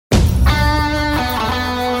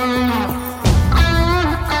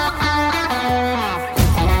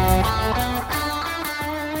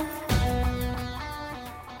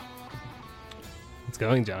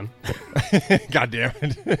going, John? God damn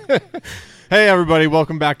it. Hey, everybody.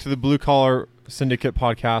 Welcome back to the Blue Collar Syndicate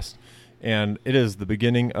podcast. And it is the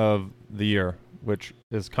beginning of the year, which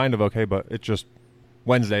is kind of okay, but it's just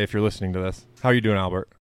Wednesday if you're listening to this. How are you doing, Albert?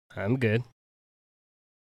 I'm good.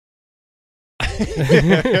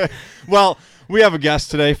 Well, we have a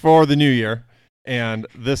guest today for the new year, and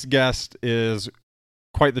this guest is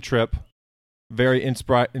quite the trip. Very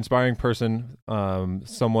inspiring person,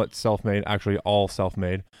 somewhat self-made, actually all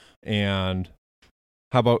self-made. And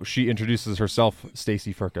how about she introduces herself,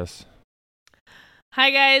 Stacy Firkus? Hi,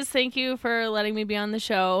 guys. Thank you for letting me be on the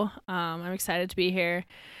show. I'm excited to be here.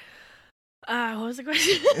 What was the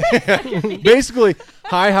question? Basically,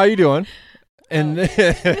 hi, how you doing? And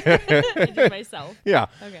Introduce myself. Yeah.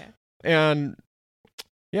 Okay. And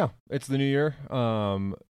yeah, it's the new year.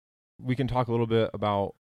 We can talk a little bit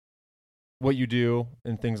about what you do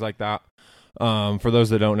and things like that. For those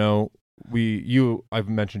that don't know, I've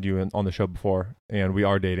mentioned you on the show before, and we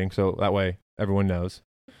are dating, so that way everyone knows.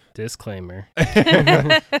 Disclaimer.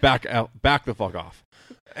 Back the fuck off.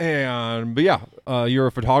 But yeah, you're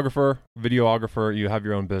a photographer, videographer. You have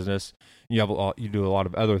your own business. You do a lot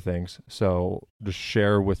of other things. So just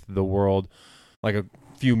share with the world, like a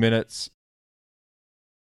few minutes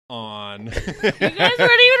on. You guys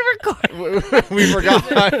weren't even recording. We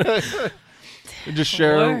forgot. Just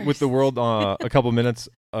share with the world a couple minutes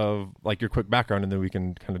of like your quick background, and then we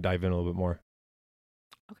can kind of dive in a little bit more.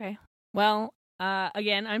 Okay. Well,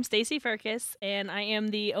 again, I'm Stacy Firkus, and I am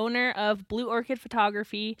the owner of Blue Orchid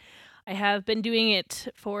Photography. I have been doing it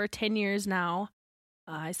for 10 years now.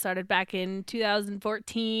 I started back in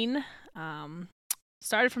 2014.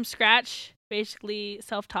 Started from scratch, basically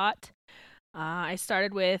self-taught. I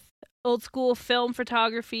started with old school film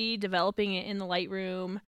photography, developing it in the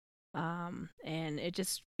Lightroom. And it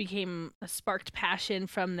just became a sparked passion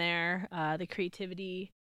from there. The creativity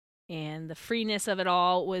and the freeness of it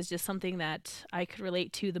all was just something that I could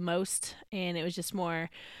relate to the most. And it was just more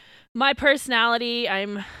my personality.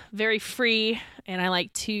 I'm very free, and I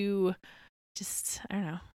like to just, I don't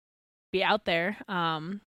know, be out there.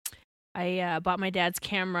 I bought my dad's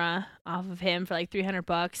camera off of him for like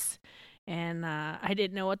 $300. And I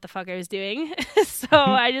didn't know what the fuck I was doing. So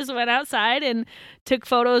I just went outside and took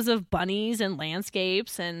photos of bunnies and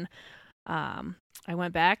landscapes. And I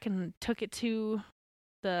went back and took it to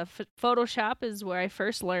the Photoshop is where I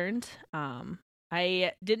first learned.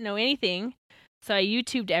 I didn't know anything. So I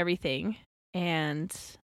YouTubed everything and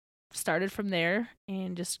started from there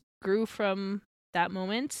and just grew from that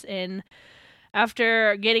moment. And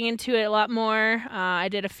after getting into it a lot more, I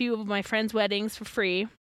did a few of my friends' weddings for free,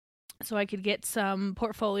 so I could get some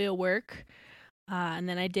portfolio work. And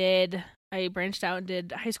then I branched out and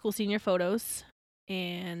did high school senior photos.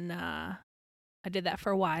 And I did that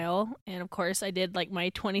for a while. And of course, I did like my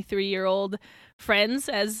 23-year-old friends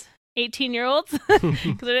as 18-year-olds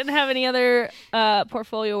because I didn't have any other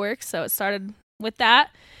portfolio work. So it started with that.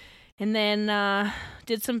 And then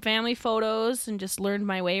did some family photos and just learned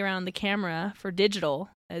my way around the camera for digital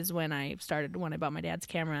is when I bought my dad's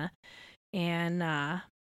camera. And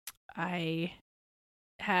I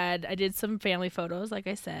did some family photos, like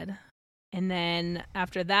I said. And then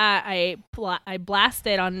after that, I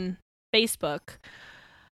blasted on Facebook,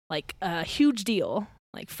 like a huge deal,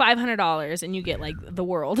 like $500, and you get like the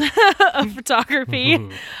world of photography.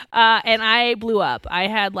 And I blew up. I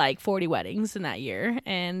had like 40 weddings in that year.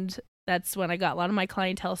 And that's when I got a lot of my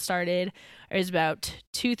clientele started. I was about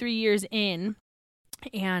 2-3 years in.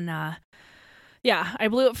 And, yeah, I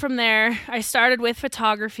blew it from there. I started with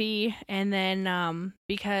photography, and then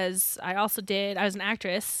because I was an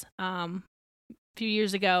actress a few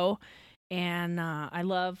years ago, and I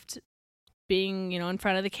loved being, in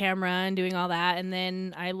front of the camera and doing all that. And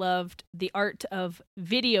then I loved the art of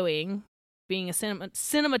videoing, being a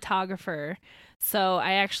cinematographer. So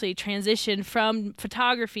I actually transitioned from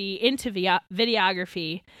photography into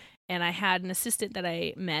videography, and I had an assistant that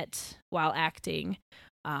I met while acting.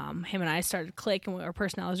 Him and I started to click, and our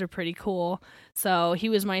personalities were pretty cool. So he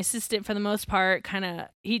was my assistant for the most part.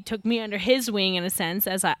 He took me under his wing in a sense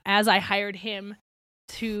as I hired him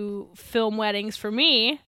to film weddings for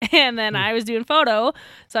me, and then I was doing photo.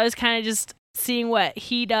 So I was kind of just seeing what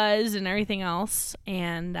he does and everything else,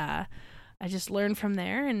 and I just learned from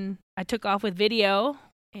there. And I took off with video,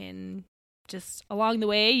 and just along the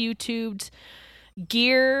way, YouTubed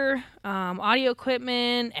gear, audio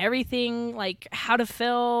equipment, everything, like how to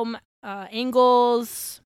film,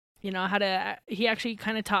 angles, he actually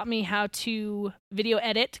kind of taught me how to video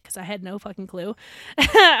edit because I had no fucking clue.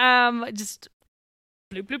 Just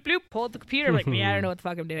bloop, bloop, bloop, pull up the computer, like, I don't know what the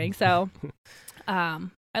fuck I'm doing. So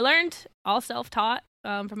I learned all self-taught,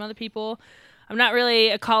 from other people. I'm not really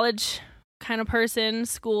a college kind of person.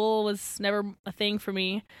 School was never a thing for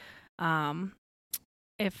me.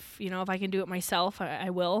 If I can do it myself, I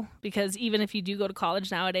will. Because even if you do go to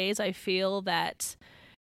college nowadays, I feel that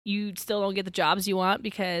you still don't get the jobs you want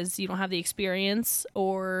because you don't have the experience,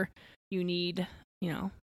 or you need,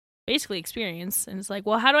 basically experience. And it's like,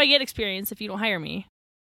 well, how do I get experience if you don't hire me?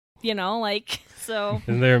 So.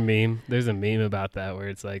 Isn't there a meme? There's a meme about that where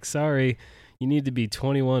it's like, sorry, you need to be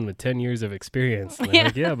 21 with 10 years of experience. And they're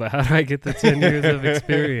like, yeah, but how do I get the 10 years of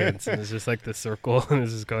experience? And it's just like the circle, and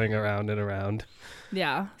it's just going around and around.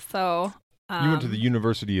 Yeah, so. You went to the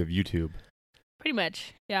University of YouTube. Pretty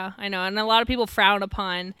much, yeah, I know. And a lot of people frown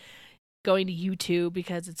upon going to YouTube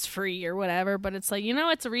because it's free or whatever, but it's like,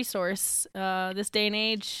 it's a resource. This day and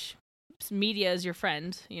age, media is your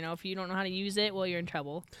friend. If you don't know how to use it, well, you're in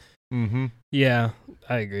trouble. Mm-hmm. Yeah,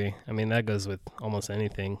 I agree. I mean, that goes with almost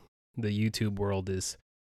anything. The YouTube world it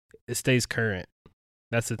stays current.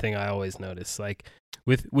 That's the thing I always notice. Like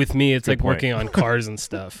with me, it's Good like point. working on cars and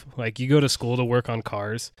stuff. Like you go to school to work on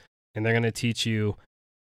cars, and they're going to teach you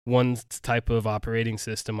one type of operating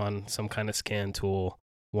system on some kind of scan tool,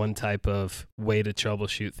 one type of way to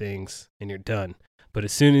troubleshoot things, and you're done. But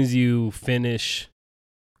as soon as you finish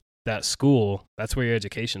that school, that's where your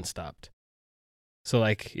education stopped. So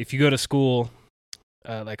like if you go to school,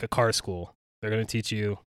 like a car school, they're going to teach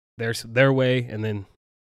you their way and then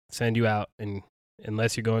send you out. And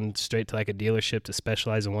unless you're going straight to like a dealership to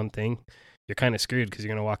specialize in one thing, you're kind of screwed because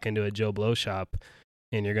you're going to walk into a Joe Blow shop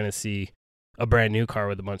and you're going to see a brand new car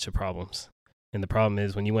with a bunch of problems. And the problem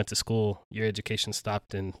is when you went to school, your education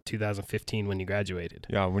stopped in 2015 when you graduated.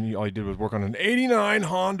 Yeah, when all you did was work on an 89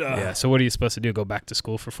 Honda. Yeah, so what are you supposed to do? Go back to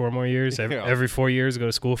school for 4 more years? Every 4 years, go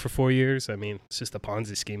to school for 4 years? I mean, it's just a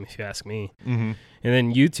Ponzi scheme if you ask me. Mm-hmm. And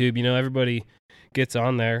then YouTube, everybody gets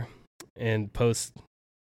on there and posts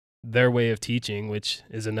their way of teaching, which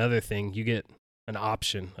is another thing. You get an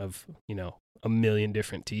option of, a million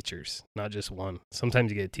different teachers, not just one.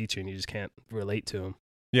 Sometimes you get a teacher and you just can't relate to them.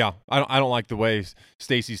 Yeah, I don't like the way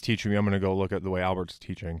Stacy's teaching me. I'm going to go look at the way Albert's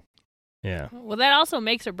teaching. Yeah. Well, that also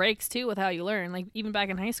makes or breaks, too, with how you learn. Like, even back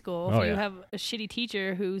in high school, if you have a shitty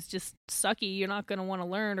teacher who's just sucky, you're not going to want to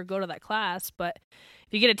learn or go to that class. But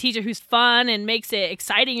if you get a teacher who's fun and makes it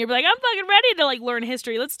exciting, you're like, I'm fucking ready to, learn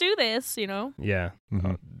history. Let's do this, Yeah.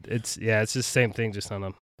 Mm-hmm. It's just the same thing, just on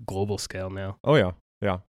a global scale now. Oh, yeah.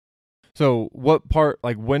 Yeah. So what part,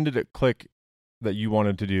 when did it click that you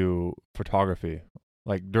wanted to do photography?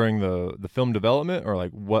 Like during the film development, or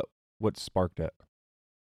what sparked it?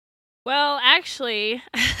 Well, actually,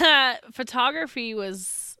 photography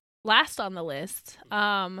was last on the list.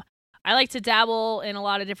 I like to dabble in a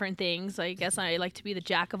lot of different things. I guess I like to be the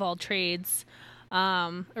jack of all trades.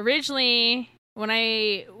 Originally, when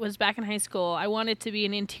I was back in high school, I wanted to be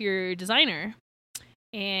an interior designer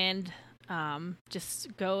and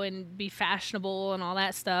just go and be fashionable and all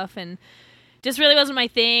that stuff. And just really wasn't my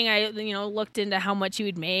thing. I, looked into how much you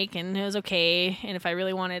would make, and it was okay. And if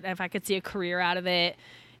I could see a career out of it.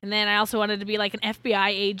 And then I also wanted to be like an FBI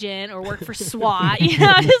agent or work for SWAT,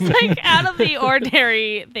 just out of the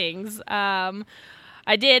ordinary things.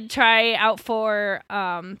 I did try out for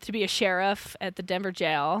to be a sheriff at the Denver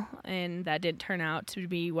jail, and that didn't turn out to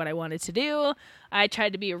be what I wanted to do. I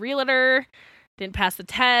tried to be a realtor, didn't pass the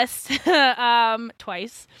test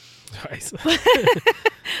twice.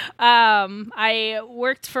 I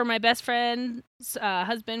worked for my best friend's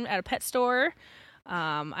husband at a pet store.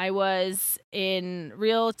 I was in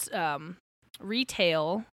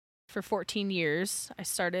retail for 14 years. I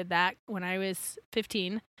started that when I was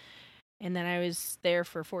 15, and then I was there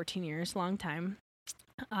for 14 years, long time.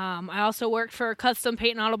 I also worked for a custom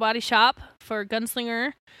paint and auto body shop for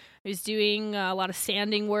Gunslinger. I was doing a lot of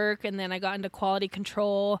sanding work, and then I got into quality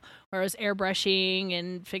control, where I was airbrushing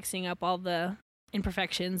and fixing up all the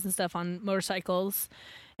imperfections and stuff on motorcycles.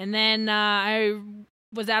 And then I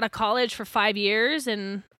was out of college for 5 years,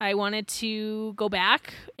 and I wanted to go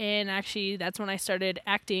back, and actually that's when I started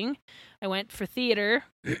acting. I went for theater,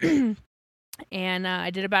 and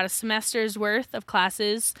I did about a semester's worth of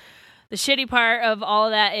classes. The shitty part of all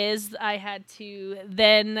of that is I had to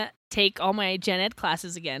then take all my gen ed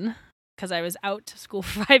classes again because I was out to school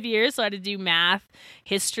for 5 years. So I had to do math,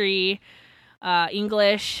 history,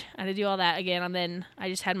 English. I had to do all that again. And then I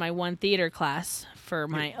just had my one theater class for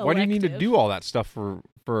my elective. Why do you need to do all that stuff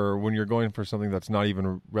for when you're going for something that's not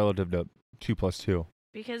even relative to 2 + 2?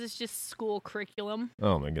 Because it's just school curriculum.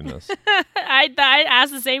 Oh, my goodness. I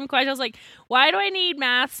asked the same question. I was like, why do I need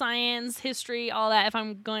math, science, history, all that if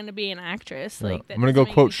I'm going to be an actress? I'm going to go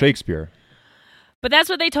quote Shakespeare. But that's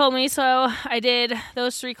what they told me. So I did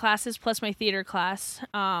those 3 classes plus my theater class.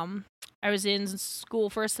 I was in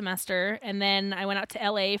school for a semester, and then I went out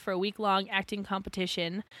to LA for a week-long acting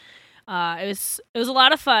competition. It was a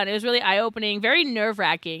lot of fun. It was really eye-opening, very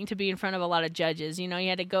nerve-wracking to be in front of a lot of judges. You know, you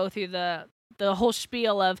had to go through the whole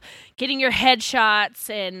spiel of getting your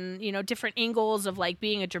headshots and, you know, different angles of like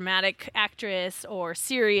being a dramatic actress or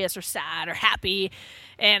serious or sad or happy.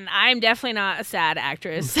 And I'm definitely not a sad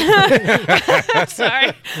actress.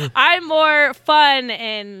 Sorry. I'm more fun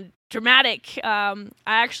and dramatic. I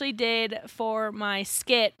actually did for my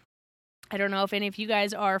skit. I don't know if any of you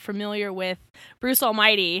guys are familiar with Bruce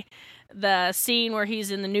Almighty, the scene where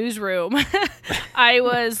he's in the newsroom. I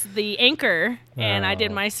was the anchor, and I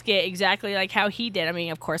did my skit exactly like how he did. I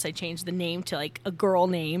mean, of course, I changed the name to like a girl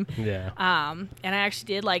name. Yeah. And I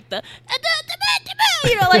actually did like the,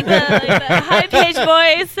 you know, like the high pitched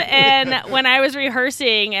voice. And when I was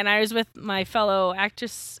rehearsing, and I was with my fellow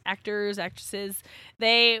actresses,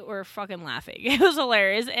 they were fucking laughing. It was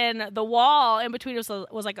hilarious. And the wall in between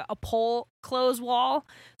was like a pole closed wall,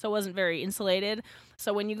 so it wasn't very insulated.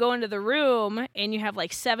 So when you go into the room and you have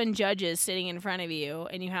like 7 judges sitting in front of you,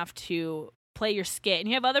 and you have to play your skit, and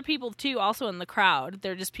you have other people too also in the crowd.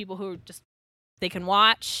 They're just people who just, they can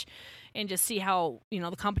watch and just see how, you know,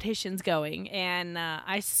 the competition's going. And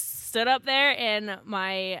I stood up there, and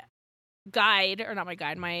my guide, or not my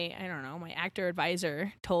guide, my actor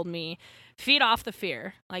advisor told me, feed off the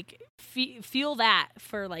fear, like feel that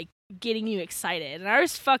for like getting you excited. And I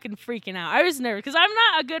was fucking freaking out. I was nervous because I'm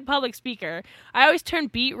not a good public speaker. I always turn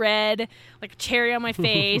beet red, like a cherry on my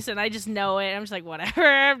face, and I just know it. I'm just like,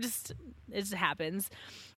 whatever. It just happens.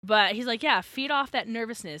 But he's like, yeah, feed off that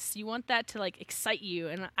nervousness. You want that to like excite you.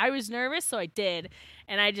 And I was nervous, so I did,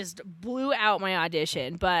 and I just blew out my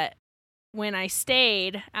audition. But when I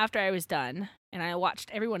stayed after I was done and I watched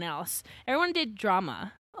everyone else, everyone did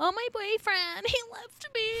drama. Oh, my boyfriend, he left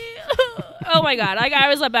me. Oh my God. I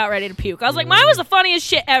was about ready to puke. I was like, mine was the funniest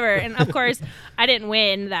shit ever. And of course, I didn't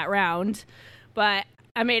win that round, but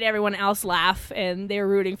I made everyone else laugh, and they were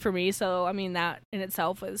rooting for me. So, I mean, that in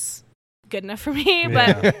itself was good enough for me.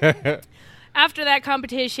 Yeah. But after that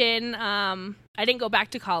competition, I didn't go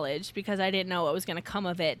back to college because I didn't know what was going to come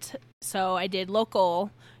of it. So I did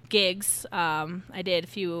local gigs. I did a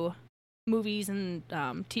few movies and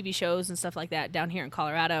TV shows and stuff like that down here in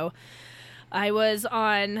Colorado. I was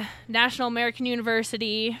on National American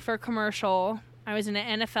University for a commercial. I was in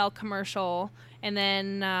an NFL commercial, and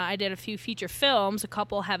then I did a few feature films. A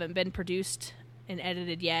couple haven't been produced and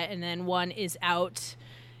edited yet, and then one is out.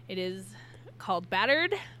 It is called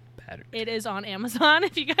Battered. It is on Amazon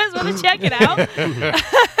if you guys want to check it out. I'm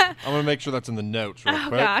going to make sure that's in the notes real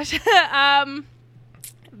quick. Gosh.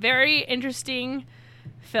 Very interesting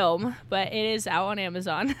film, but it is out on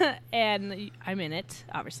Amazon, and I'm in it,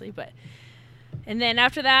 obviously. And then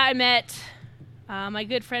after that, I met my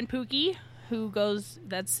good friend Pookie,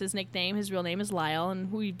 that's his nickname. His real name is Lyle,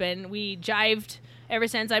 and we jived ever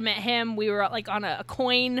since I met him. We were like on a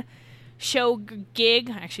coin show gig.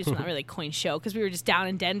 Actually, it's not really a coin show because we were just down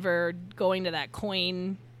in Denver going to that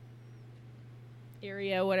coin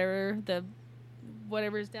area,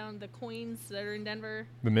 whatever's down, the coins that are in Denver.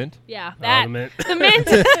 The Mint? Yeah, that. The Mint. The Mint.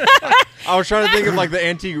 I was trying to think of like the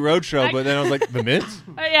Antique Roadshow, but then I was like, the Mint?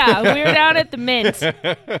 Yeah, we were down at the Mint,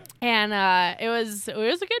 and it was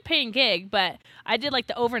a good paying gig, but I did like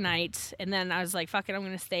the overnight, and then I was like, fuck it, I'm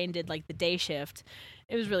going to stay and did like the day shift.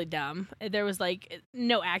 It was really dumb. There was like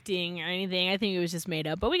no acting or anything. I think it was just made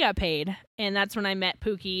up, but we got paid, and that's when I met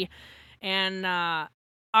Pookie, and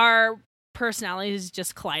our personalities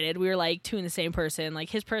just collided. We were like two in the same person. Like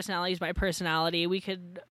his personality is my personality. We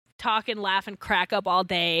could talk and laugh and crack up all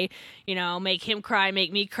day, you know, make him cry,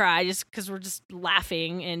 make me cry, just because we're just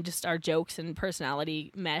laughing and just our jokes and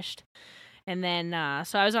personality meshed. And then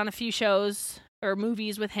so I was on a few shows or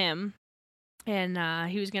movies with him, and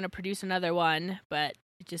he was going to produce another one, but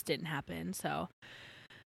it just didn't happen. So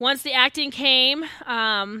once the acting came,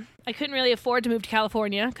 I couldn't really afford to move to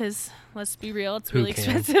California because, let's be real, it's really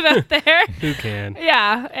expensive out there. Who can?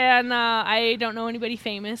 Yeah, and I don't know anybody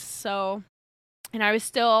famous, so... And I was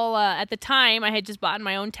still, at the time, I had just bought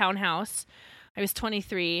my own townhouse. I was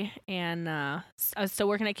 23, and I was still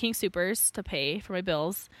working at King Soopers to pay for my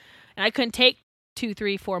bills. And I couldn't take 2,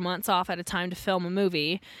 3, 4 months off at a time to film a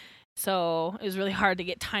movie. So it was really hard to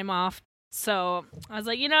get time off. So I was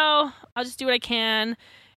like, I'll just do what I can.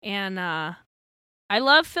 And I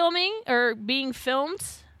love filming or being filmed.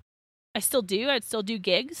 I still do. I'd still do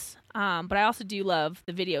gigs. But I also do love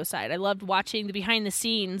the video side. I loved watching the behind the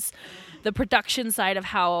scenes, the production side of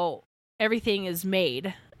how everything is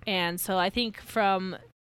made. And so I think from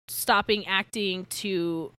stopping acting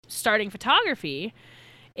to starting photography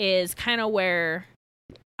is kind of where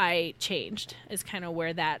I changed, is kind of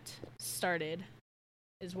where that started,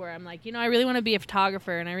 is where I'm like, I really want to be a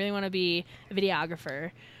photographer and I really want to be a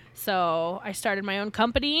videographer. So I started my own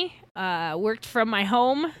company, worked from my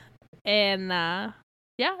home, and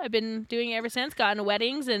I've been doing it ever since. Got into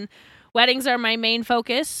weddings, and weddings are my main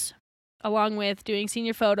focus, along with doing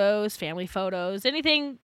senior photos, family photos,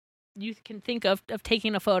 anything you can think of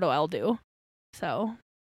taking a photo, I'll do. So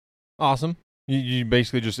awesome. You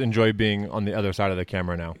basically just enjoy being on the other side of the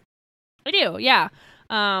camera now. I do, yeah.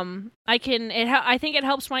 I think it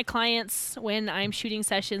helps my clients when I'm shooting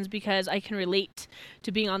sessions because I can relate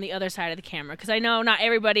to being on the other side of the camera. Because I know not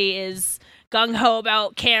everybody is gung-ho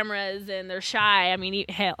about cameras and they're shy. I mean,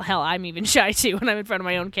 hell, I'm even shy too when I'm in front of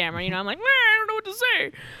my own camera. I'm like, I don't know what to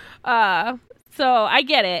say. So I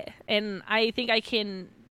get it. And I think I can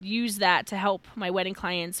use that to help my wedding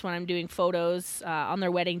clients when I'm doing photos on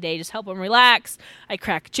their wedding day, just help them relax. I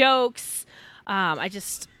crack jokes.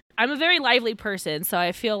 I'm a very lively person, so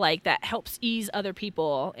I feel like that helps ease other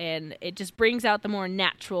people, and it just brings out the more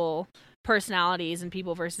natural personalities in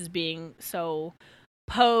people versus being so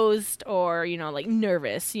posed or, like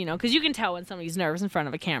nervous, because you can tell when somebody's nervous in front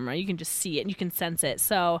of a camera. You can just see it and you can sense it.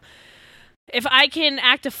 So if I can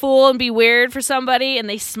act a fool and be weird for somebody and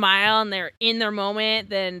they smile and they're in their moment,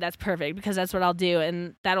 then that's perfect, because that's what I'll do,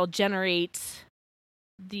 and that'll generate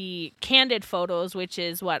the candid photos, which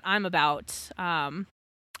is what I'm about.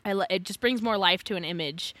 It just brings more life to an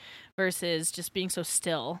image versus just being so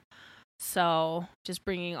still. So just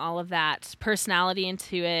bringing all of that personality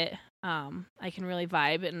into it, I can really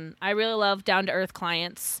vibe, and I really love down-to-earth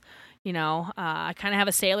clients. I kind of have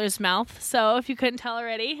a sailor's mouth, so if you couldn't tell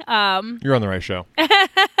already, you're on the right show.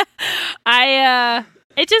 I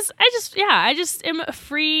just am a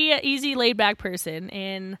free, easy, laid-back person,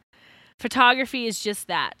 and photography is just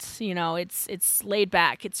that. It's laid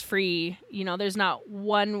back, it's free. There's not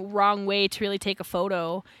one wrong way to really take a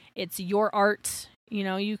photo. It's your art.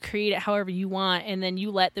 You create it however you want, and then you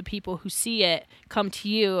let the people who see it come to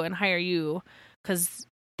you and hire you because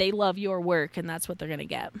they love your work, and that's what they're gonna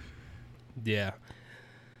get. Yeah.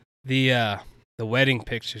 The wedding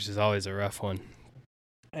pictures is always a rough one.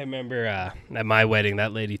 I remember at my wedding,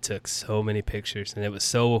 that lady took so many pictures, and it was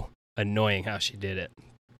so annoying how she did it.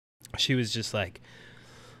 She was just like,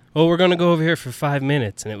 well, we're going to go over here for 5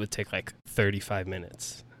 minutes, and it would take like 35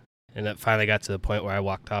 minutes. And it finally got to the point where I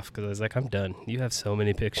walked off because I was like, I'm done. You have so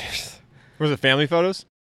many pictures. Was it family photos?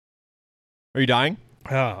 Are you dying?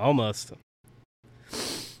 Oh, almost.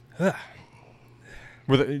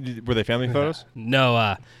 Were they family photos?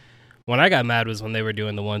 No, when I got mad was when they were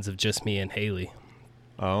doing the ones of just me and Haley.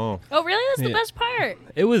 Oh. Oh, really? That's the best part.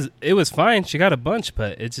 It was fine. She got a bunch,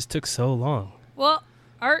 but it just took so long. Well,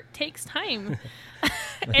 art takes time.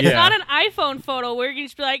 It's not an iPhone photo where you can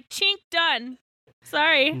just be like, chink, done.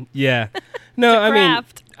 Sorry. Yeah. No, I mean,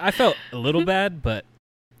 craft. I felt a little bad, but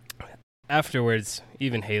afterwards,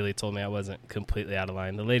 even Haley told me I wasn't completely out of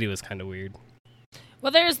line. The lady was kind of weird.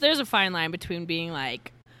 Well, there's a fine line between being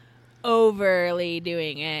like overly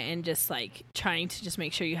doing it and just like trying to just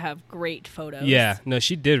make sure you have great photos. Yeah, no,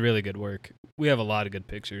 she did really good work. We have a lot of good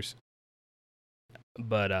pictures.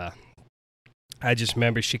 But I just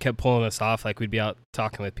remember she kept pulling us off. Like, we'd be out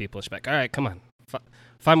talking with people. She'd be like, all right, come on,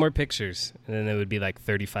 5 more pictures. And then it would be like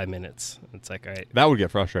 35 minutes. It's like, all right. That would get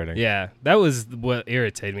frustrating. Yeah, that was what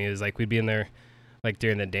irritated me. It was like we'd be in there like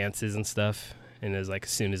during the dances and stuff. And it was like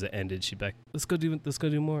as soon as it ended, she'd be like, let's go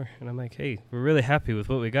do more. And I'm like, hey, we're really happy with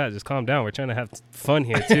what we got. Just calm down. We're trying to have fun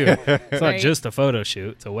here, too. It's not just a photo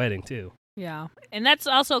shoot. It's a wedding, too. Yeah. And that's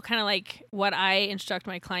also kind of like what I instruct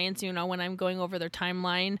my clients, when I'm going over their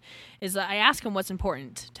timeline, is that I ask them what's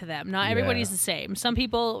important to them. Not everybody's the same. Some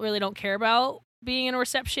people really don't care about being in a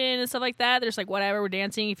reception and stuff like that. They're just like, whatever, we're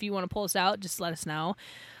dancing. If you want to pull us out, just let us know.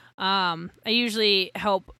 I usually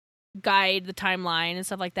help guide the timeline and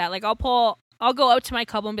stuff like that. Like, I'll go up to my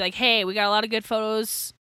couple and be like, hey, we got a lot of good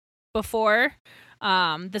photos before.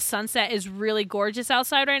 The sunset is really gorgeous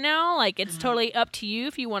outside right now. Like, it's totally up to you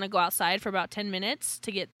if you want to go outside for about 10 minutes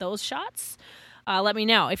to get those shots. Let me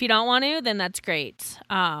know. If you don't want to, then that's great.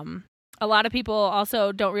 A lot of people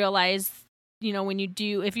also don't realize, when you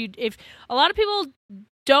do, if a lot of people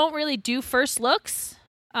don't really do first looks,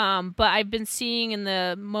 but I've been seeing in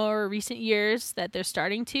the more recent years that they're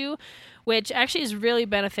starting to, which actually is really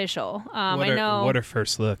beneficial. What are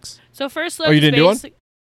first looks? So first look. Oh, you didn't do one?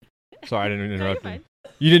 Sorry, I didn't interrupt you.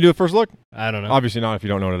 You didn't do a first look? I don't know. Obviously not if you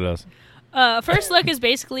don't know what it is. First look is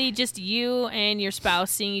basically just you and your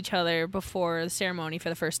spouse seeing each other before the ceremony for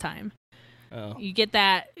the first time. Oh. You get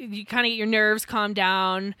that, you kind of get your nerves calmed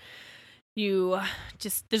down. You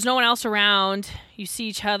just, there's no one else around. You see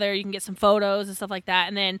each other. You can get some photos and stuff like that.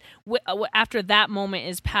 And then after that moment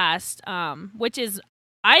is passed, which is,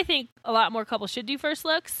 I think a lot more couples should do first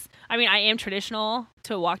looks. I mean, I am traditional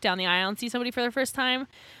to walk down the aisle and see somebody for the first time.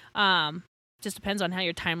 Just depends on how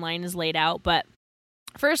your timeline is laid out. But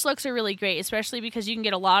first looks are really great, especially because you can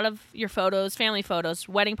get a lot of your photos, family photos,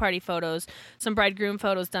 wedding party photos, some bride-groom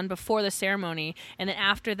photos done before the ceremony. And then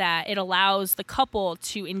after that, it allows the couple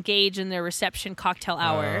to engage in their reception cocktail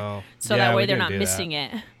hour. Oh. So Yeah, that way we they're didn't not do missing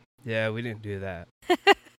that. it. Yeah, we didn't do that.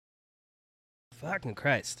 Fucking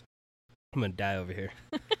Christ. I'm going to die over here.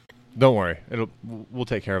 Don't worry. We'll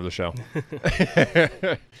take care of the show.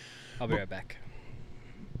 I'll be right back.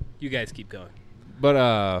 You guys keep going.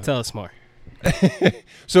 But Tell us more.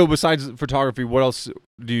 so besides photography, what else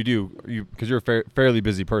do you do? Because you're a fairly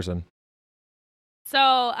busy person. So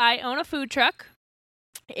I own a food truck.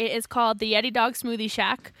 It is called the Yeti Dog Smoothie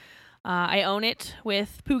Shack. I own it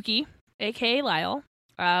with Pookie, a.k.a. Lyle.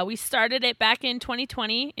 We started it back in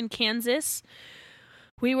 2020 in Kansas.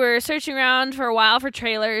 We were searching around for a while for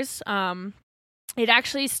trailers. It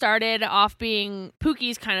actually started off being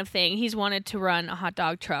Pookie's kind of thing. He's wanted to run a hot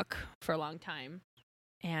dog truck for a long time.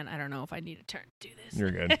 And I don't know if I need to turn to do this.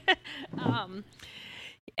 You're good.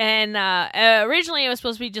 Originally it was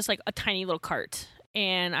supposed to be just like a tiny little cart.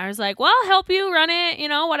 And I was like, well, I'll help you run it,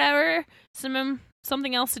 whatever.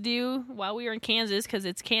 Something else to do while we were in Kansas, because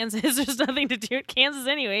it's Kansas. There's nothing to do in Kansas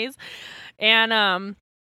anyways. And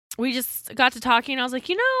we just got to talking, and I was like,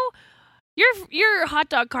 your hot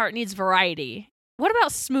dog cart needs variety. What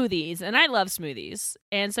about smoothies? And I love smoothies.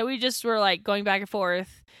 And so we just were like going back and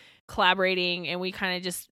forth, collaborating, and we kind of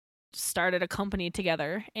just started a company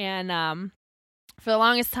together. And for the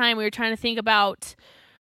longest time, we were trying to think about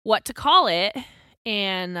what to call it.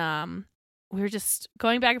 And we were just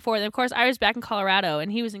going back and forth. And of course, I was back in Colorado,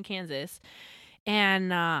 and he was in Kansas.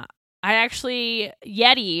 And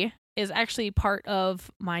Yeti is actually part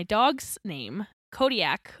of my dog's name,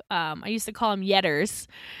 Kodiak. I used to call him Yetters.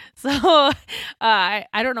 So I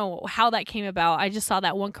don't know how that came about. I just saw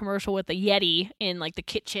that one commercial with the Yeti in like the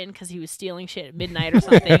kitchen because he was stealing shit at midnight or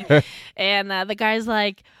something. And the guy's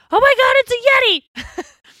like, oh my God, it's a Yeti.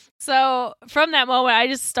 So from that moment, I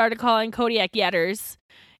just started calling Kodiak Yetters.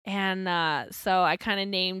 And so I kind of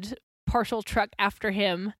named partial truck after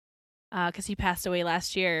him because he passed away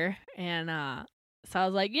last year. And so I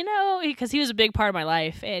was like, because he was a big part of my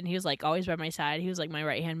life, and he was like always by my side. He was like my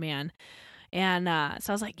right-hand man. And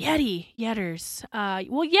so I was like, Yetters.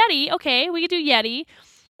 Well, Yeti, okay, we could do Yeti.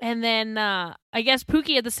 And then I guess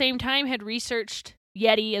Pookie at the same time had researched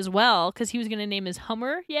Yeti as well, because he was going to name his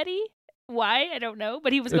Hummer Yeti. Why? I don't know,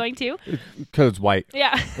 but he was going to. Because it's white.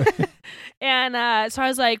 Yeah. And so I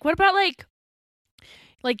was like, what about like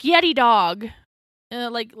Yeti Dog?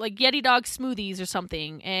 Like Yeti Dog smoothies or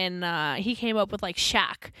something. And he came up with like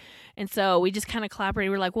Shack. And so we just kind of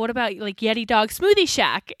collaborated. We're like, what about like Yeti Dog Smoothie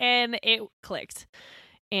Shack? And it clicked.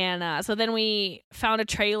 And so then we found a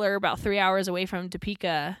trailer about 3 hours away from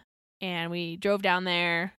Topeka, and we drove down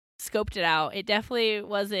there, scoped it out. It definitely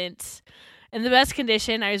wasn't in the best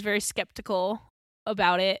condition. I was very skeptical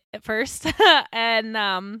about it at first.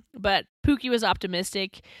 And but Pookie was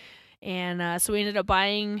optimistic. And so we ended up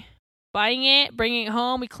buying it, bringing it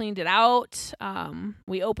home. We cleaned it out.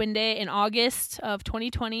 We opened it in August of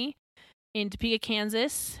 2020 in Topeka,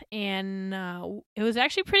 Kansas, and it was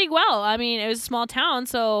actually pretty well. I mean, it was a small town,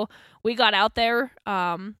 so we got out there,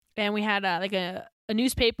 and we had a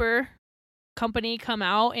newspaper company come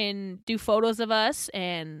out and do photos of us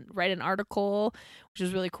and write an article, which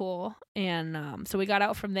was really cool. And so we got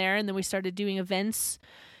out from there, and then we started doing events.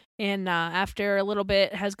 And after a little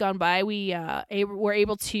bit has gone by, we were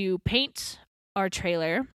able to paint our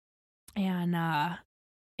trailer. And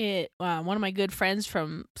one of my good friends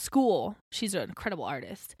from school, she's an incredible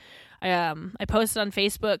artist. I posted on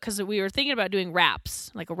Facebook because we were thinking about doing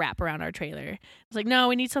wraps, like a wrap around our trailer. I was like, no,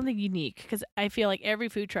 we need something unique, because I feel like every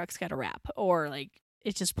food truck's got a wrap, or like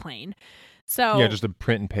it's just plain. So yeah, just a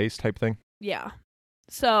print and paste type thing. Yeah.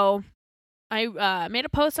 So I made a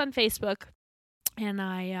post on Facebook. And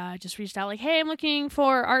I just reached out like, hey, I'm looking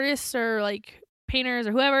for artists or like painters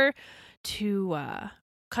or whoever to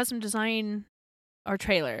custom design our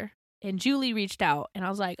trailer. And Julie reached out, and I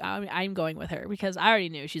was like, I'm going with her, because I already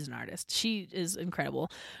knew she's an artist. She is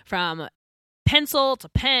incredible, from pencil to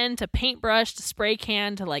pen to paintbrush to spray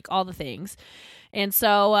can to like all the things. And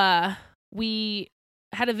so we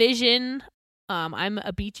had a vision I'm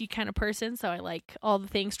a beachy kind of person, so I like all the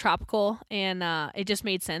things tropical, and it just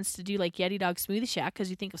made sense to do like Yeti Dog Smoothie Shack, because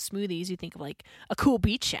you think of smoothies, you think of like a cool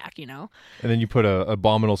beach shack, you know? And then you put a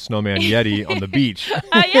abominable snowman Yeti on the beach.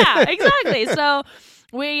 Yeah, exactly. So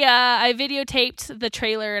I videotaped the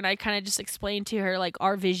trailer, and I kind of just explained to her like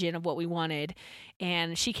our vision of what we wanted,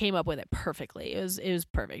 and she came up with it perfectly. It was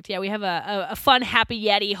perfect. Yeah, we have a fun, happy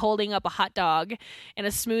Yeti holding up a hot dog and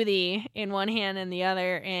a smoothie in one hand and the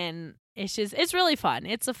other, and it's really fun.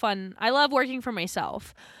 I love working for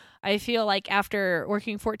myself. I feel like after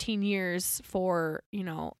working 14 years for,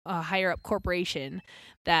 a higher up corporation,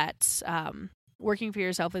 that working for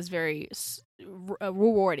yourself is very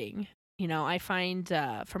rewarding. I find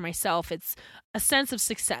for myself, it's a sense of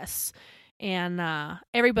success, and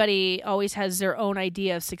everybody always has their own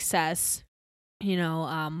idea of success.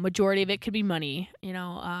 Majority of it could be money,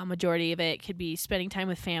 majority of it could be spending time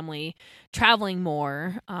with family, traveling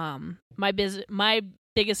more. My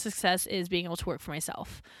biggest success is being able to work for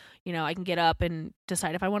myself. I can get up and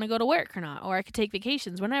decide if I want to go to work or not, or I could take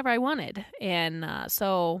vacations whenever I wanted. And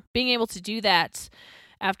so being able to do that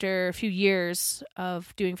after a few years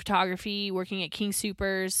of doing photography, working at King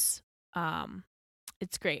Soopers,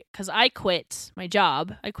 it's great, because I quit my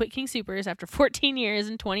job. I quit King Soopers after 14 years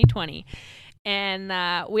in 2020. And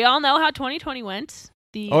we all know how 2020 went,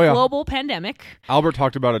 the global pandemic. Albert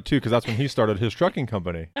talked about it too, because that's when he started his trucking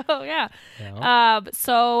company. Oh yeah.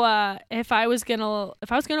 So if I was gonna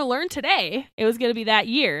learn today, it was gonna be that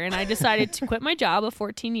year, and I decided to quit my job of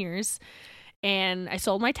 14 years, and I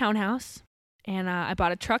sold my townhouse, and I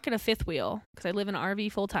bought a truck and a fifth wheel, because I live in an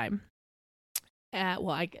RV full time. I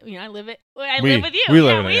live with you. We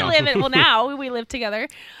live it. Well, now we live together.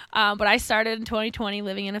 But I started in 2020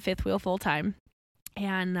 living in a fifth wheel full time,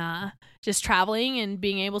 and just traveling and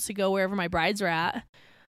being able to go wherever my brides are at.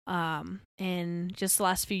 And just the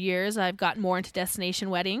last few years, I've gotten more into destination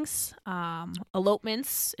weddings.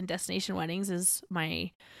 Elopements and destination weddings is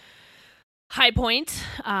my high point.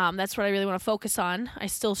 That's what I really want to focus on. I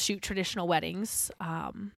still shoot traditional weddings.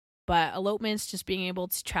 But elopements, just being able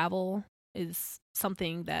to travel, is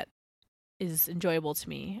something that is enjoyable to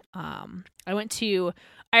me. I went to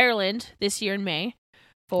Ireland this year in May.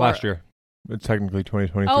 Last year. It's technically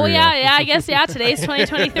 2023. Oh, yeah, I guess, today's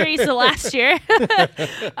 2023, so last year.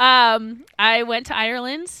 I went to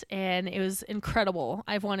Ireland, and it was incredible.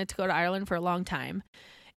 I've wanted to go to Ireland for a long time,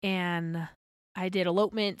 and I did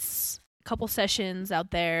elopements, a couple sessions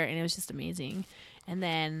out there, and it was just amazing. And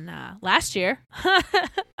then last year,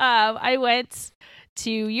 I went to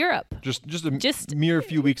Europe. Just a mere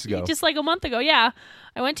few weeks ago. Just like a month ago, yeah.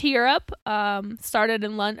 I went to Europe, landed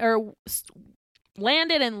in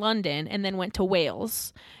London, and then went to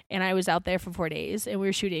Wales. And I was out there for 4 days, and we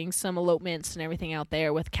were shooting some elopements and everything out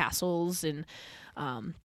there with castles and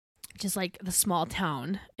just like the small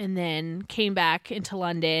town. And then came back into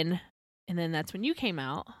London, and then that's when you came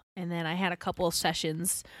out. And then I had a couple of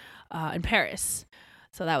sessions in Paris.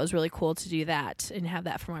 So that was really cool to do that and have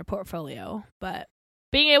that for my portfolio. But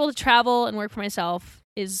being able to travel and work for myself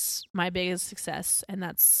is my biggest success, and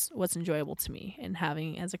that's what's enjoyable to me and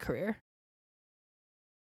having as a career.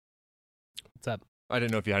 What's up? I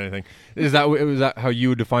didn't know if you had anything. Was that how you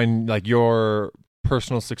would define like your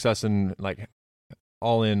personal success and like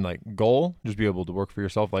all in like goal? Just be able to work for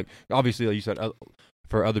yourself. Like obviously, like you said,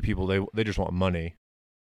 for other people they just want money,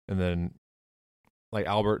 and then like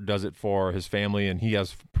Albert does it for his family, and he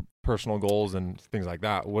has personal goals and things like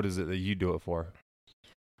that. What is it that you do it for?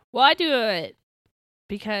 Well, I do it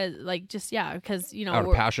because because out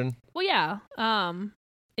of passion. Well, yeah.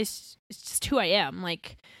 It's just who I am.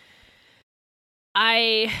 Like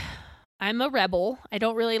I'm a rebel. I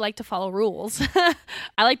don't really like to follow rules.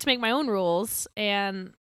 I like to make my own rules,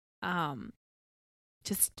 and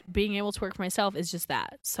just being able to work for myself is just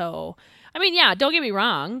that. So, I mean, yeah, don't get me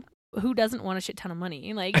wrong. Who doesn't want a shit ton of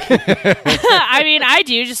money? Like, I mean, I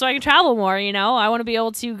do, just so I can travel more, I want to be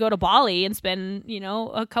able to go to Bali and spend,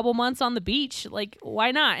 a couple months on the beach. Like,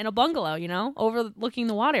 why not? In a bungalow, overlooking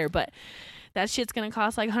the water. But that shit's going to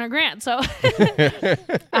cost like $100,000. So,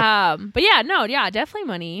 but yeah, no, yeah, definitely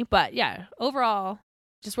money. But yeah, overall,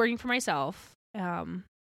 just working for myself, and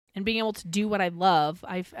being able to do what I love.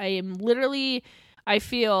 I am literally, I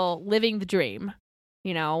feel living the dream.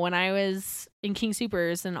 When I was in King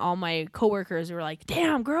Soopers and all my coworkers were like,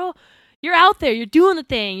 damn, girl, you're out there, you're doing the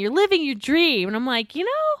thing, you're living your dream. And I'm like,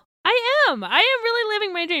 I am really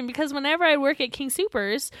living my dream, because whenever I work at King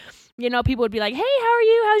Soopers, people would be like, hey, how are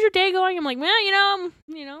you? How's your day going? I'm like, well, I'm,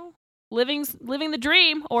 living the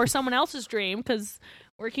dream, or someone else's dream, because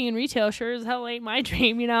working in retail sure as hell ain't my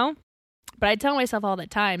dream, But I tell myself all the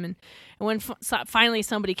time, and when finally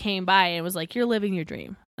somebody came by and was like, "You're living your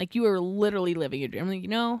dream. Like, you are literally living your dream." I'm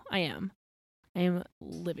like, I am. I am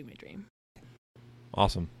living my dream.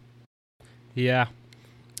 Awesome. Yeah.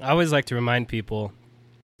 I always like to remind people,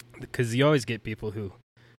 because you always get people who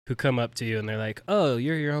come up to you and they're like, "Oh,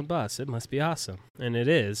 you're your own boss. It must be awesome." And it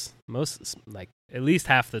is. At least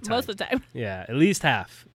half the time. Most of the time. Yeah, at least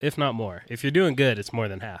half, if not more. If you're doing good, it's more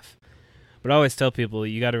than half. But I always tell people,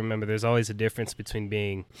 you got to remember there's always a difference between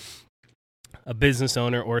being a business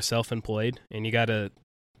owner or self-employed, and you got to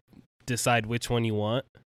decide which one you want,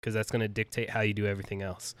 because that's going to dictate how you do everything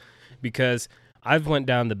else. Because I've went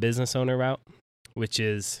down the business owner route, which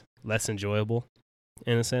is less enjoyable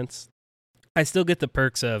in a sense. I still get the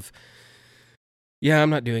perks of, yeah, I'm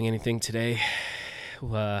not doing anything today.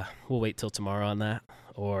 We'll wait till tomorrow on that.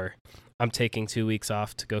 Or I'm taking 2 weeks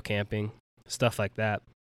off to go camping, stuff like that.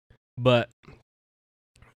 But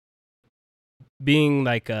being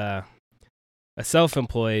like a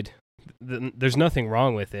self-employed, there's nothing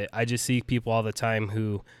wrong with it. I just see people all the time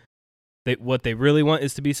who what they really want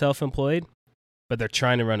is to be self-employed, but they're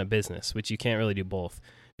trying to run a business, which you can't really do both.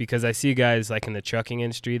 Because I see guys like in the trucking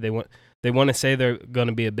industry, they want to say they're going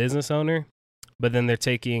to be a business owner, but then they're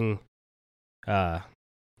taking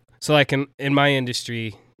so like in my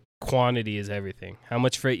industry, quantity is everything. How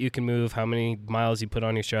much freight you can move, how many miles you put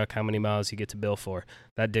on your truck, how many miles you get to bill for.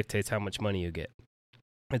 That dictates how much money you get.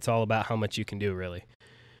 It's all about how much you can do, really.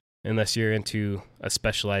 Unless you're into a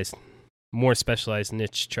more specialized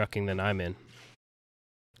niche trucking than I'm in.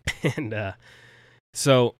 And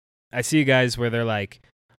so I see guys where they're like,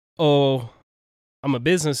 "Oh, I'm a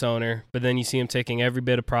business owner," but then you see them taking every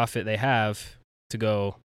bit of profit they have to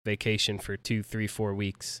go vacation for 2, 3, 4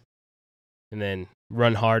 weeks, and then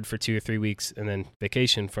run hard for 2 or 3 weeks, and then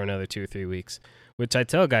vacation for another 2 or 3 weeks. Which I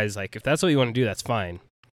tell guys, like, if that's what you want to do, that's fine.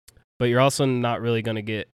 But you're also not really going to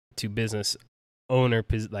get to business owner.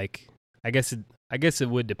 Like, I guess it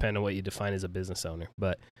would depend on what you define as a business owner.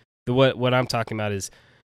 But what I'm talking about is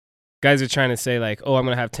guys are trying to say like, "Oh, I'm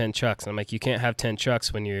going to have 10 trucks." And I'm like, you can't have 10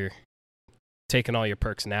 trucks when you're taking all your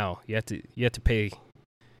perks now. You have to pay.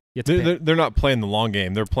 They're not playing the long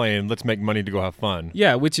game. They're playing, let's make money to go have fun.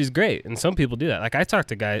 Yeah, which is great. And some people do that. Like, I talked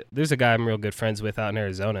to there's a guy I'm real good friends with out in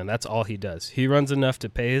Arizona, and that's all he does. He runs enough to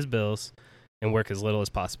pay his bills and work as little as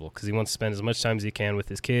possible because he wants to spend as much time as he can with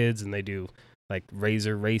his kids, and they do like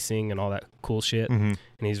razor racing and all that cool shit. Mm-hmm.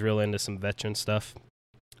 And he's real into some veteran stuff.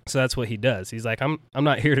 So that's what he does. He's like, I'm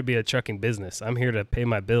not here to be a trucking business. I'm here to pay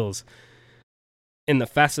my bills in the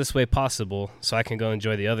fastest way possible so I can go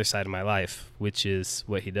enjoy the other side of my life, which is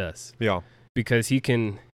what he does. Yeah. Because he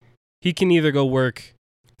can either go work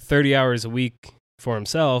 30 hours a week for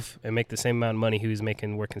himself and make the same amount of money he was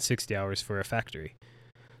making working 60 hours for a factory.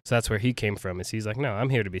 So that's where he came from. Is he's like, "No, I'm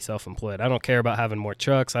here to be self-employed. I don't care about having more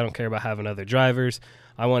trucks. I don't care about having other drivers.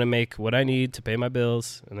 I want to make what I need to pay my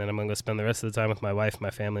bills, and then I'm going to go spend the rest of the time with my wife, my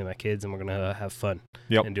family, my kids, and we're going to have fun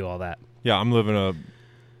and do all that." Yeah, I'm living a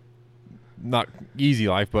not easy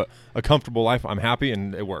life, but a comfortable life. I'm happy,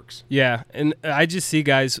 and it works. Yeah, and I just see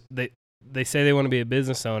guys, they say they want to be a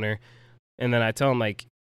business owner, and then I tell them, like,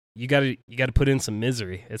 you got to put in some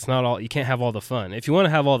misery. It's not all, you can't have all the fun. If you want to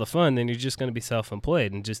have all the fun, then you're just going to be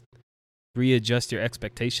self-employed and just readjust your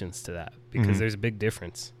expectations to that, because there's a big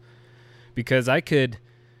difference. Because I could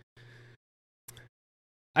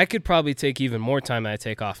probably take even more time than I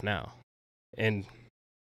take off now, and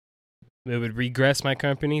it would regress my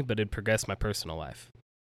company, but it'd progress my personal life.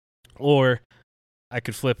 Or I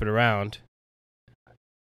could flip it around.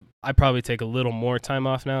 I probably take a little more time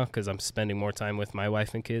off now because I'm spending more time with my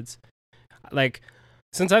wife and kids. Like,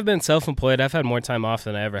 since I've been self-employed, I've had more time off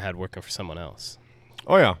than I ever had working for someone else.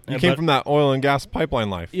 Oh, yeah. You came from that oil and gas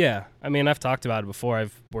pipeline life. Yeah. I mean, I've talked about it before.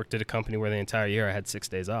 I've worked at a company where the entire year I had 6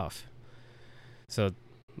 days off. So,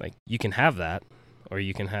 like, you can have that, or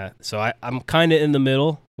you can have... So I'm kind of in the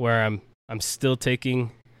middle where I'm still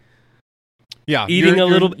taking... Yeah.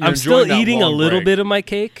 I'm still eating a little bit of my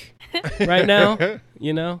cake right now,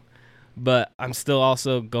 you know? But I'm still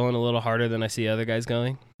also going a little harder than I see other guys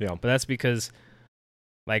going. Yeah. But that's because,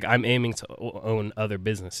 like, I'm aiming to own other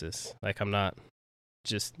businesses. Like, I'm not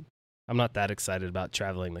that excited about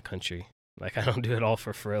traveling the country. Like, I don't do it all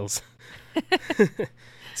for frills.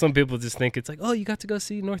 Some people just think it's like, "Oh, you got to go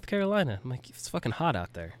see North Carolina." I'm like, it's fucking hot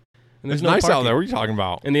out there. And it's nice out there. What are you talking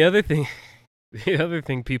about? And the other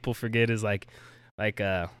thing people forget is like, I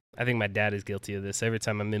think my dad is guilty of this. Every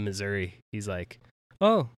time I'm in Missouri, he's like,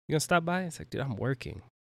 "Oh, you gonna stop by?" It's like, dude, I'm working.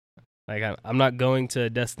 Like, I'm not going to a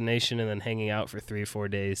destination and then hanging out for 3 or 4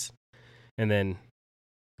 days and then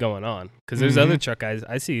going on. Because there's other truck guys.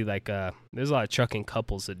 I see, like, there's a lot of trucking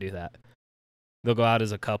couples that do that. they'll go out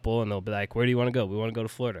as a couple and they'll be like, where do you want to go? We want to go to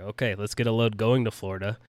Florida. Okay, let's get a load going to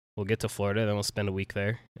Florida. We'll get to Florida, then we'll spend a week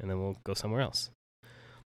there, and then we'll go somewhere else.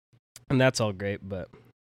 And that's all great, but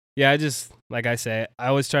yeah, like I say, I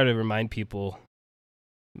always try to remind people,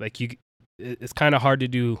 like, it's kind of hard to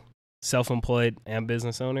do self-employed and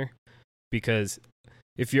business owner, because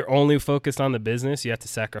if you're only focused on the business, you have to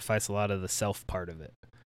sacrifice a lot of the self part of it.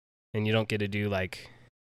 And you don't get to do like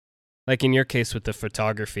in your case with the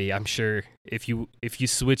photography, I'm sure if you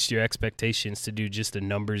switched your expectations to do just a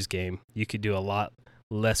numbers game, you could do a lot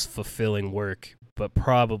less fulfilling work, but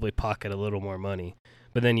probably pocket a little more money.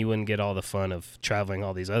 But then you wouldn't get all the fun of traveling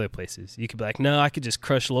all these other places. You could be like, no, I could just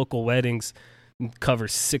crush local weddings and cover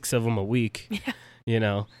 6 of them a week, and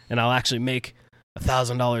I'll actually make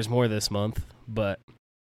 $1,000 more this month. But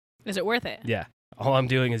is it worth it? Yeah. All I'm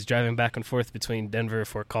doing is driving back and forth between Denver,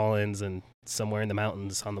 Fort Collins, and somewhere in the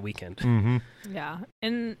mountains on the weekend. Mm-hmm. Yeah.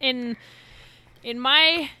 In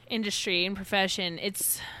my industry and profession,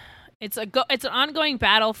 it's an ongoing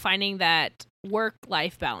battle finding that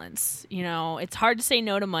work-life balance. It's hard to say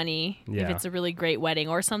no to money if it's a really great wedding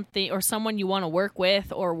or something, or someone you want to work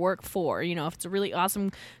with or work for. If it's a really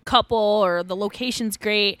awesome couple or the location's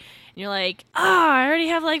great, and you're like, I already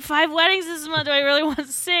have like 5 weddings this month. Do I really want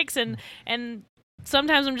 6? And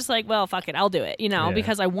sometimes I'm just like, well, fuck it, I'll do it,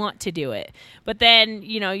 because I want to do it. But then,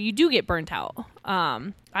 you do get burnt out.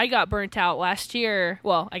 I got burnt out last year.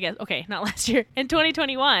 Well, I guess, okay, not last year, in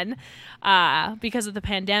 2021, because of the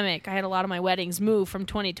pandemic. I had a lot of my weddings move from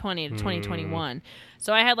 2020 to 2021.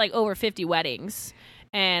 So I had like over 50 weddings,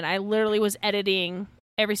 and I literally was editing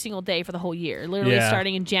every single day for the whole year, literally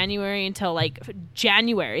starting in January until like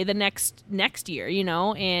January the next year,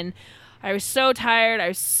 and I was so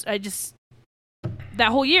tired. That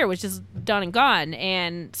whole year was just done and gone.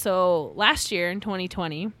 And so last year in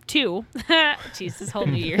 2022, jeez, this whole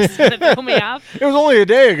New Year's going to throw me off. It was only a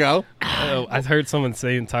day ago. I heard someone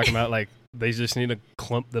talking about like they just need to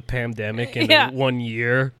clump the pandemic into 1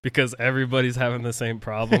 year because everybody's having the same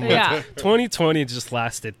problem. 2020 just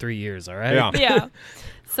lasted 3 years, all right? Yeah.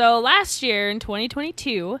 So last year in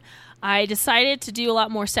 2022, I decided to do a lot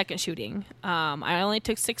more second shooting. I only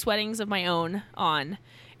took 6 weddings of my own on,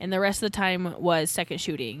 and the rest of the time was second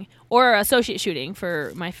shooting or associate shooting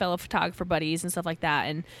for my fellow photographer buddies and stuff like that.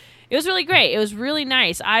 And it was really great. It was really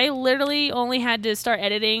nice. I literally only had to start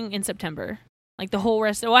editing in September. Like the whole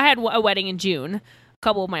rest. Well, I had a wedding in June, a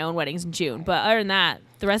couple of my own weddings in June. But other than that,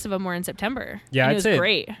 the rest of them were in September. Yeah, I'd say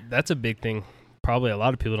great. That's a big thing. Probably a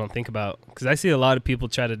lot of people don't think about, because I see a lot of people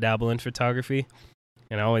try to dabble in photography,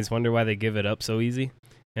 and I always wonder why they give it up so easy.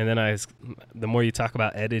 And then the more you talk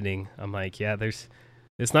about editing, I'm like, yeah,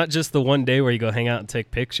 it's not just the one day where you go hang out and take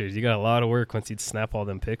pictures. You got a lot of work once you snap all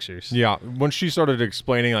them pictures. Yeah. When she started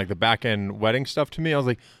explaining like the back end wedding stuff to me, I was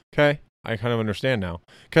like, okay, I kind of understand now.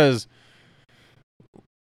 Because,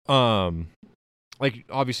 like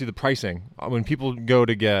obviously the pricing, when people go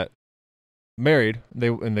to get married, they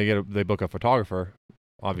book a photographer.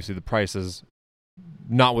 Obviously the price is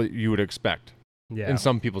not what you would expect. Yeah. In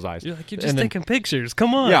some people's eyes. You're like, you're just taking pictures.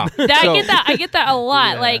 Come on. Yeah. I get that a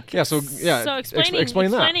lot. So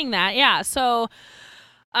explaining that. Yeah. So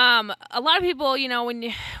a lot of people, when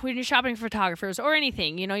you're shopping for photographers or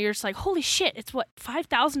anything, you're just like, holy shit, it's what,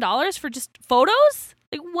 $5,000 for just photos?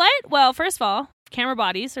 Like what? Well, first of all, camera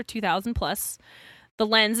bodies are $2,000 plus. The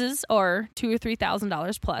lenses are $2,000 or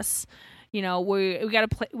 $3,000 plus. We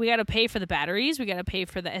gotta pay for the batteries. We gotta pay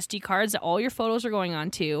for the SD cards that all your photos are going on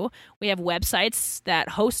to. We have websites that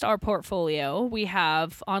host our portfolio. We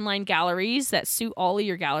have online galleries that suit all of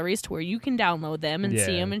your galleries to where you can download them and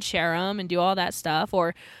see them and share them and do all that stuff,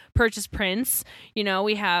 or purchase prints.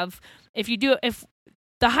 We have if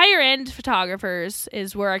the higher end photographers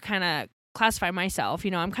is where I kind of classify myself.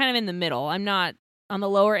 I'm kind of in the middle. I'm not on the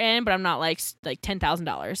lower end, but I'm not like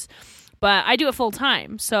 $10,000. But I do it full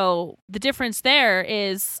time. So the difference there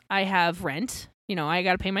is I have rent. I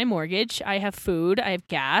got to pay my mortgage. I have food. I have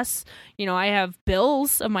gas. I have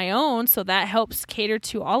bills of my own. So that helps cater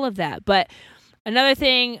to all of that. But another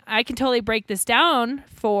thing, I can totally break this down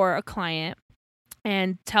for a client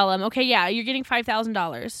and tell them, okay, yeah, you're getting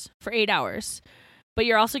 $5,000 for 8 hours. But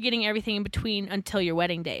you're also getting everything in between until your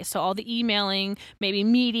wedding day. So all the emailing, maybe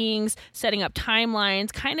meetings, setting up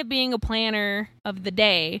timelines, kind of being a planner of the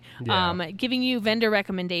day, giving you vendor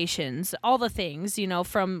recommendations, all the things,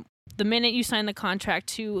 from the minute you sign the contract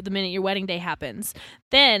to the minute your wedding day happens.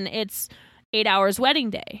 Then it's 8 hours wedding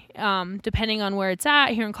day, depending on where it's at.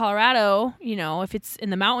 Here in Colorado, if it's in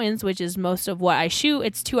the mountains, which is most of what I shoot,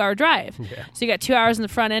 it's 2-hour drive. Yeah. So you got 2 hours in the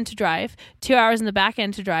front end to drive, 2 hours in the back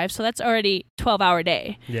end to drive. So that's already 12-hour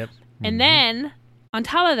day. Yep. And then on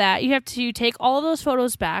top of that, you have to take all of those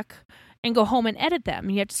photos back and go home and edit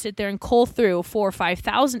them. You have to sit there and cull through 4,000 or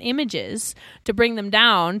 5,000 images to bring them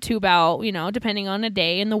down to about, depending on the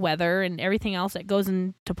day and the weather and everything else that goes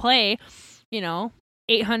into play,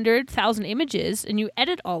 800,000 images, and you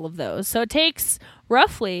edit all of those. So it takes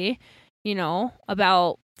roughly,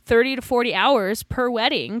 about 30 to 40 hours per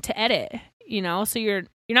wedding to edit, so you're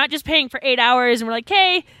not just paying for 8 hours and we're like,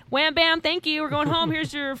 hey, wham, bam, thank you, we're going home,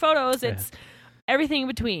 here's your photos. It's everything in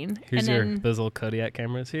between. Here's those little Kodiak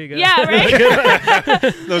cameras. Here you go. Yeah, right?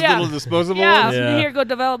 Those little disposable ones? Yeah. Here, go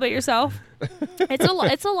develop it yourself.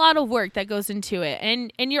 It's a lot of work that goes into it.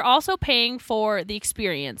 And you're also paying for the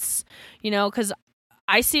experience, because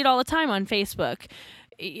I see it all the time on Facebook.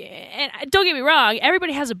 And don't get me wrong,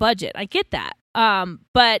 everybody has a budget. I get that.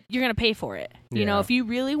 But you're going to pay for it. If you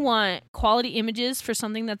really want quality images for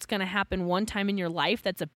something that's going to happen one time in your life,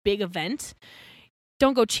 that's a big event,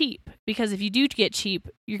 don't go cheap, because if you do get cheap,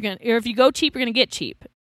 if you go cheap, you're going to get cheap,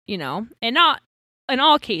 and not in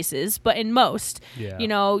all cases, but in most,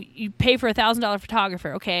 you pay for $1,000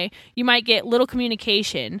 photographer. Okay. You might get little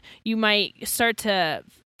communication. You might start to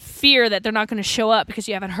fear that they're not going to show up because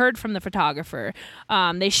you haven't heard from the photographer.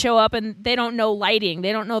 They show up and they don't know lighting.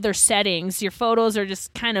 They don't know their settings. Your photos are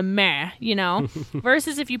just kind of meh,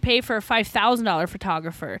 versus if you pay for a $5,000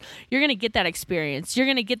 photographer, you're going to get that experience. You're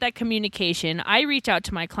going to get that communication. I reach out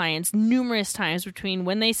to my clients numerous times between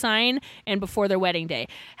when they sign and before their wedding day.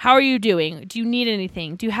 How are you doing? Do you need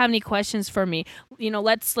anything? Do you have any questions for me?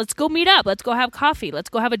 Let's go meet up. Let's go have coffee. Let's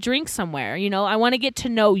go have a drink somewhere. I want to get to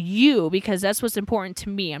know you, because that's what's important to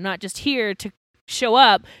me. I'm not just here to show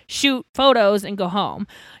up, shoot photos, and go home.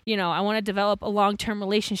 I want to develop a long-term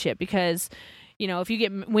relationship, because, when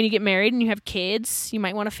you get married and you have kids, you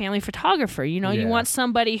might want a family photographer. You want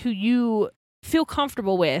somebody who you feel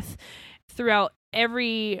comfortable with throughout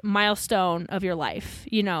every milestone of your life,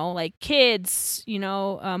 like kids,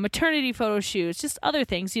 maternity photo shoots, just other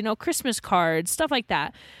things, Christmas cards, stuff like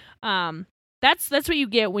that. That's what you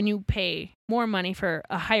get when you pay more money for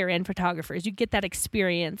a higher end photographers. You get that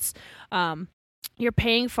experience. You're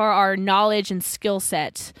paying for our knowledge and skill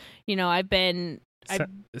set. It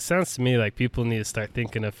sounds to me like people need to start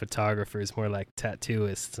thinking of photographers more like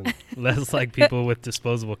tattooists and less like people with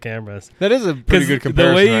disposable cameras. That is a pretty good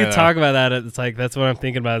comparison. The way you talk about that, it's like that's what I'm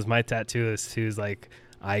thinking about is my tattooist, who's like,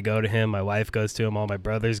 I go to him, my wife goes to him, all my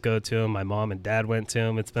brothers go to him, my mom and dad went to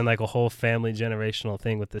him. It's been like a whole family generational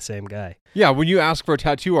thing with the same guy. Yeah, when you ask for a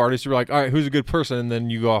tattoo artist, you're like, all right, who's a good person? And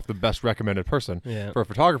then you go off the best recommended person. Yeah. For a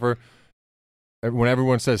photographer, when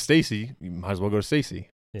everyone says Stacy, you might as well go to Stacy.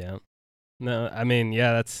 Yeah. No, I mean,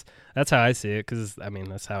 yeah, that's how I see it, because, I mean,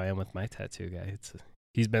 that's how I am with my tattoo guy.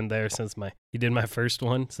 He's been there since he did my first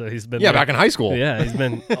one, so he's been there. Back in high school. Yeah, he's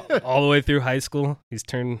been all the way through high school. He's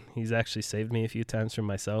actually saved me a few times from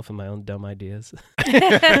myself and my own dumb ideas.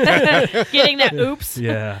 Getting that oops.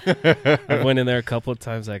 Yeah. I went in there a couple of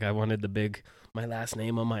times, like I wanted my last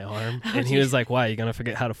name on my arm, and he was like, why, you gonna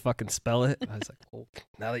forget how to fucking spell it? I was like, well,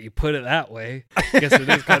 now that you put it that way, I guess it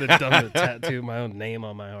is kind of dumb to tattoo my own name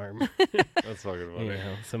on my arm. That's fucking funny.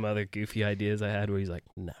 Some other goofy ideas I had where he's like,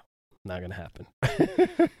 no, not gonna happen.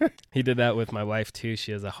 He did that with my wife too.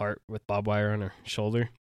 She has a heart with barbed wire on her shoulder,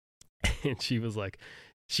 and she was like,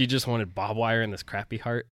 she just wanted barbed wire in this crappy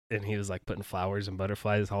heart, and he was like putting flowers and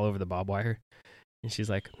butterflies all over the barbed wire, and she's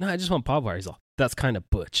like, no, I just want barbed wire. He's all, that's kind of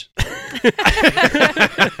butch.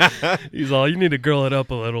 He's all, you need to girl it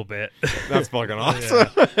up a little bit. That's fucking awesome.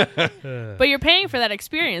 Yeah. But you're paying for that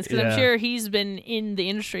experience, because I'm sure he's been in the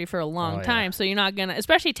industry for a long time, so you're not gonna,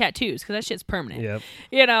 especially tattoos, because that shit's permanent. Yep.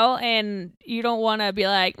 And you don't want to be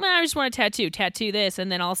like, nah, I just want to tattoo this,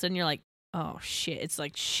 and then all of a sudden you're like, oh shit, it's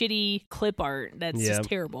like shitty clip art that's just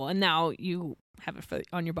terrible, and now you have it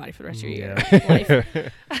on your body for the rest of your life.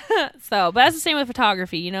 But that's the same with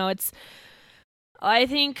photography.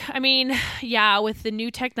 With the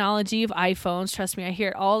new technology of iPhones, trust me, I hear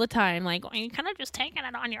it all the time. Like, well, you kind of just taking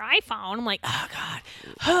it on your iPhone. I'm like, oh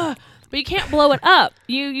God. But you can't blow it up.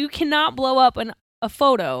 You cannot blow up a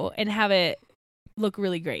photo and have it look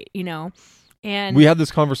really great, And we had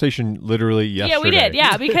this conversation literally yesterday. Yeah, we did.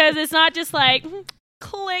 Yeah, because it's not just like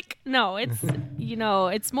click. No, it's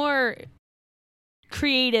it's more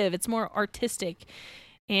creative. It's more artistic.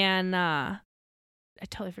 And I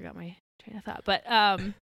totally forgot my train of thought. But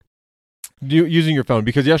using your phone,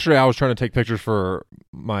 because yesterday I was trying to take pictures for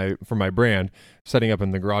my brand, setting up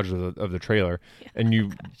in the garage of the trailer, and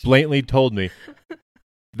you blatantly told me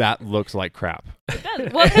that looks like crap. It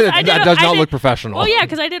does. Well, that does not look professional. Well, yeah,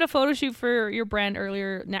 because I did a photo shoot for your brand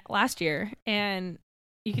earlier last year, and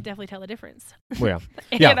you could definitely tell the difference. Well,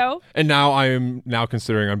 yeah. You know? And now I am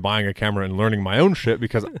considering on buying a camera and learning my own shit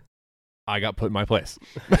because I got put in my place.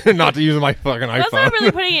 Not to use my fucking iPhone. That's not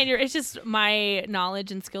really putting it in your, it's just my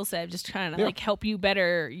knowledge and skill set, just trying to like help you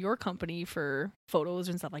better your company for photos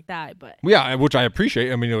and stuff like that. But yeah, which I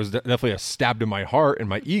appreciate. I mean, it was definitely a stab to my heart and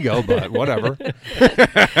my ego, but whatever.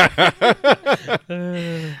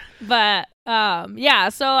 But yeah,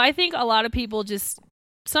 so I think a lot of people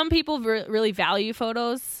some people really value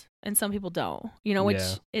photos and some people don't, you know, which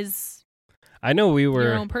is I know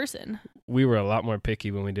your own person. We were a lot more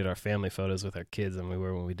picky when we did our family photos with our kids than we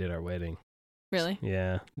were when we did our wedding. Really?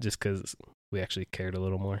 Yeah, just because we actually cared a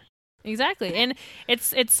little more. Exactly. And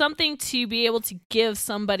it's something to be able to give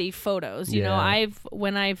somebody photos. You know,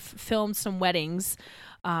 when I've filmed some weddings,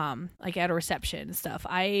 like at a reception and stuff,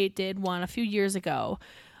 I did one a few years ago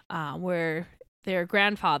where their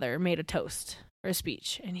grandfather made a toast or a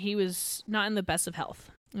speech, and he was not in the best of health,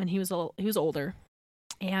 and he was older.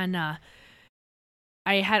 And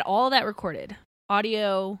I had all that recorded,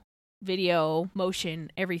 audio, video,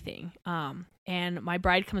 motion, everything. And my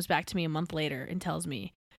bride comes back to me a month later and tells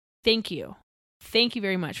me, thank you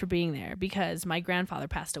very much for being there, because my grandfather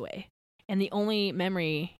passed away. And the only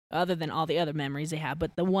memory, other than all the other memories they have,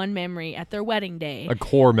 but the one memory at their wedding day, a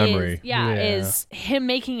core memory, is him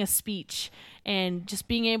making a speech, and just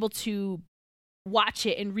being able to watch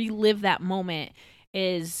it and relive that moment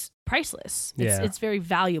is priceless. It's very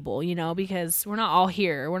valuable, you know, because we're not all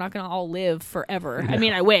here. We're not going to all live forever. No. I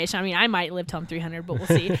mean, I wish. I mean, I might live till I'm 300, but we'll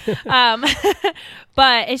see.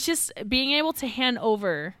 But it's just being able to hand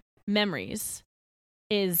over memories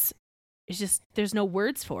is just, there's no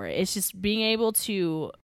words for it. It's just being able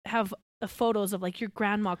to have photos of like your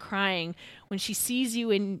grandma crying when she sees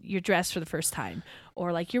you in your dress for the first time,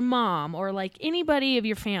 or like your mom, or like anybody of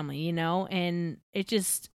your family, you know, and it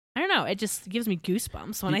just, I don't know, it just gives me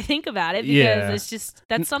goosebumps when I think about it, because it's just,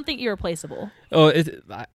 that's something irreplaceable. Oh,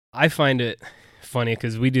 I find it funny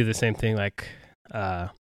because we do the same thing. Like,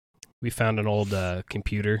 we found an old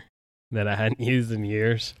computer that I hadn't used in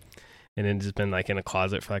years, and it's just been like in a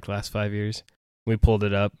closet for like the last 5 years. We pulled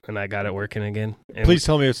it up, and I got it working again. And please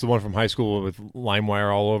tell me it's the one from high school with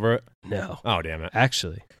LimeWire all over it. No. Oh, damn it.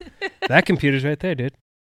 Actually, that computer's right there, dude.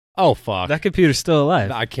 Oh, fuck. That computer's still alive.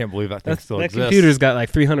 I can't believe that thing still exists. That computer's got like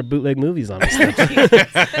 300 bootleg movies on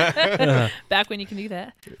it. Back when you can do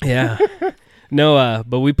that. Yeah. No,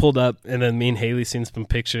 but we pulled up, and then me and Haley seen some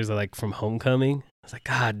pictures of like from homecoming. I was like,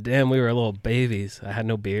 God damn, we were little babies. I had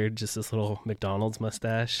no beard, just this little McDonald's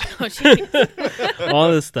mustache. Oh, jeez.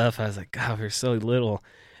 All this stuff. I was like, God, we were so little.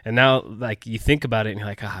 And now, like, you think about it, and you're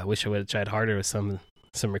like, I wish I would have tried harder with some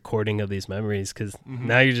recording of these memories, because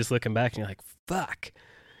now you're just looking back, and you're like, fuck.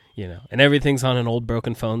 You know, and everything's on an old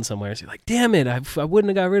broken phone somewhere. So you're like, damn it, I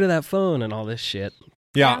wouldn't have got rid of that phone and all this shit.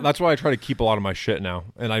 Yeah, that's why I try to keep a lot of my shit now.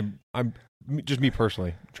 And I'm just me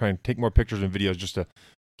personally, trying to take more pictures and videos just to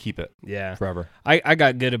keep it forever. I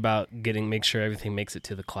got good about make sure everything makes it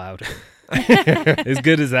to the cloud. As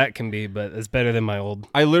good as that can be, but it's better than my old.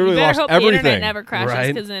 I literally lost hope everything. The internet never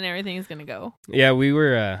crashes, because then everything is going to go. Yeah, we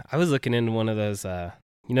were, I was looking into one of those,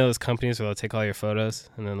 you know, those companies where they'll take all your photos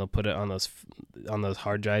and then they'll put it on those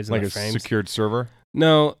hard drives in like the a frames. Secured server?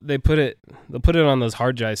 No, they'll put it on those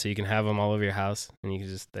hard drives so you can have them all over your house, and you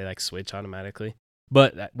can they like switch automatically.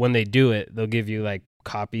 But when they do it, they'll give you like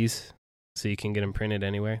copies so you can get them printed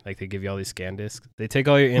anywhere. Like they give you all these scan discs. They take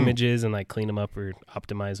all your images and like clean them up or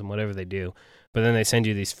optimize them, whatever they do. But then they send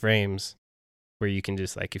you these frames where you can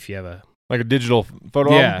just like, if you have like a digital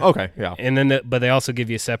photo album? Okay, yeah. And then but they also give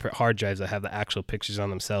you separate hard drives that have the actual pictures on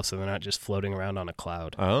themselves, so they're not just floating around on a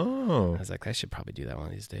cloud. Oh. I was like, I should probably do that one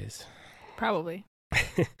of these days. Probably.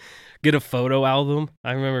 Get a photo album.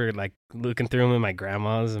 I remember like looking through them with my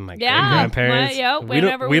grandmas and my grandparents.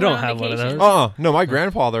 We don't have one of those. No, my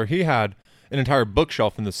grandfather, he had an entire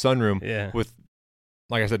bookshelf in the sunroom with,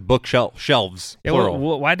 like I said, shelves. Yeah,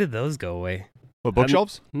 why did those go away? What,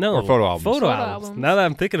 bookshelves? No. Or photo albums? Photo albums. Now that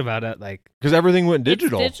I'm thinking about it, like, because everything went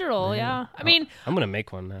digital. It's digital, yeah. I mean, I'm gonna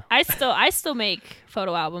make one now. I still make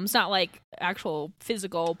photo albums, not like actual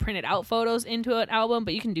physical printed out photos into an album,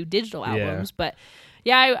 but you can do digital albums. But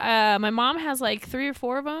yeah, my mom has like 3 or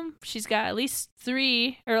 4 of them. She's got at least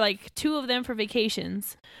 3 or like 2 of them for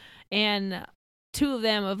vacations, and 2 of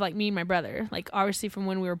them of like me and my brother, like obviously from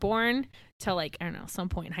when we were born till like, I don't know, some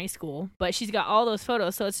point in high school. But she's got all those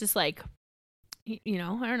photos, so it's just like, you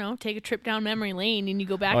know, I don't know, take a trip down memory lane and you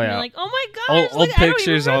go back and you're like, oh my gosh, old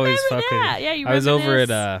pictures always fucking. Yeah, I was over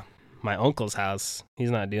at my uncle's house. He's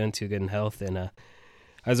not doing too good in health, and I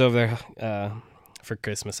was over there for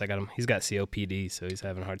Christmas. I got him. He's got COPD, so he's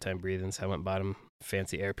having a hard time breathing. So I went and bought him a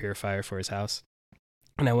fancy air purifier for his house.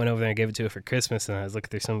 And I went over there and gave it to her for Christmas, and I was looking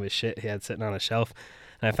through some of his shit he had sitting on a shelf,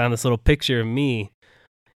 and I found this little picture of me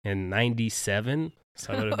in 97,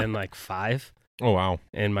 so I would have been like 5. Oh, wow.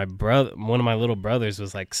 And my brother, one of my little brothers,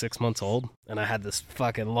 was like 6 months old, and I had this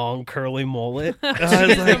fucking long curly mullet. I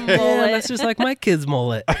was like, yeah, that's just like my kid's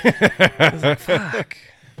mullet. I was like, fuck.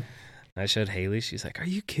 I showed Haley. She's like, are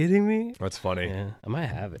you kidding me? That's funny. Yeah, I might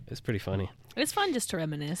have it. It's pretty funny. It's fun just to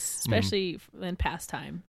reminisce, especially in past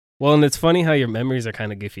time. Well, and it's funny how your memories are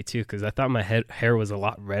kind of goofy, too, because I thought my hair was a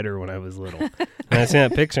lot redder when I was little. And I seen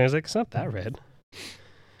that picture, and I was like, it's not that red.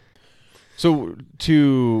 So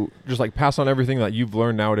to just like pass on everything that you've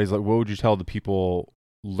learned nowadays, like what would you tell the people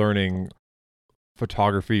learning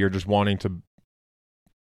photography or just wanting to,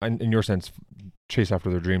 in your sense, chase after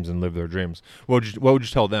their dreams and live their dreams? What would you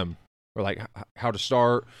tell them? Or like how to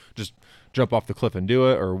start, just jump off the cliff and do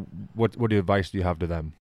it? Or what advice do you have to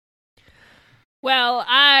them? Well,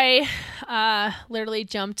 I literally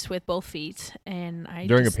jumped with both feet, and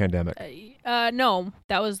During a pandemic? No,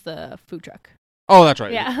 that was the food truck. Oh, that's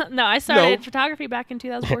right. Yeah, no, I started photography back in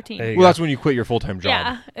 2014. Well, that's when you quit your full-time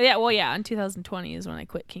job. Yeah. Well, yeah. In 2020 is when I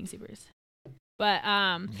quit King Seabreeze. But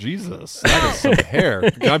Jesus, that is some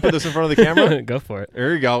hair. Can I put this in front of the camera? Go for it.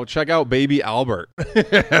 There you go. Check out baby Albert. You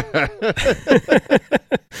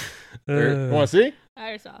want to see? I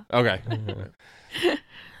already saw. Okay.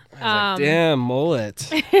 Like, damn, mullet.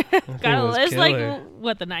 It's like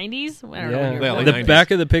what, the 90s? I don't know. When you were like the 90s.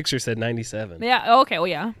 back of the picture said 97. Yeah. Okay. Well,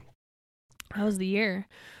 yeah. That was the year.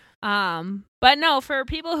 But no, for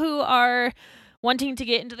people who are wanting to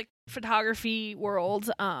get into the photography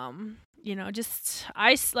world, just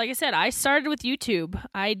like I said, I started with YouTube.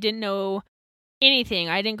 I didn't know anything.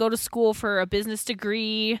 I didn't go to school for a business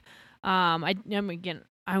degree. I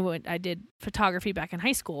did photography back in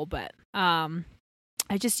high school, but I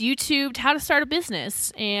just YouTubed how to start a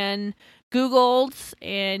business and Googled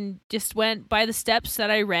and just went by the steps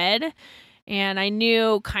that I read. And I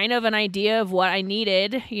knew kind of an idea of what I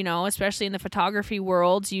needed, especially in the photography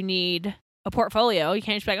world. You need a portfolio. You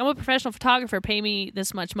can't just be like, I'm a professional photographer, pay me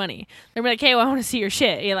this much money. They're like, hey, well, I want to see your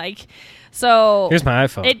shit. You're like, so here's my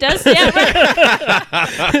iPhone. It does, yeah.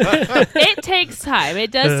 It takes time. It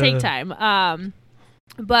does take time.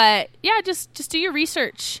 But yeah, just do your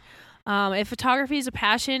research. If photography is a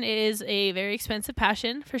passion, it is a very expensive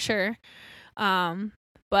passion for sure.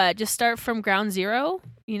 But just start from ground zero,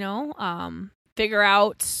 figure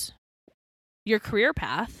out your career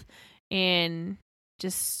path and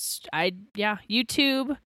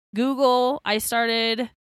YouTube, Google. I started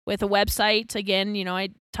with a website. Again,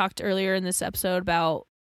 I talked earlier in this episode about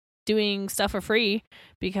doing stuff for free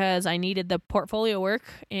because I needed the portfolio work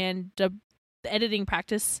and the editing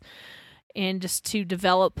practice and just to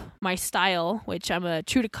develop my style, which I'm a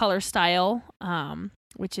true to color style,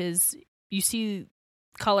 which is you see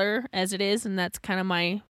color as it is, and that's kind of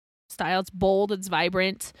my style. It's bold, it's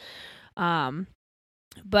vibrant.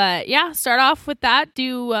 But yeah, start off with that.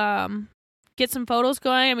 Get some photos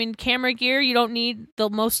going. I mean, camera gear, you don't need the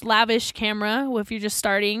most lavish camera if you're just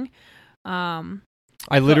starting. I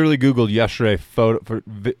literally Googled yesterday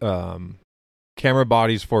camera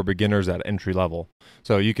bodies for beginners at entry level.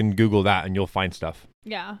 So you can Google that and you'll find stuff.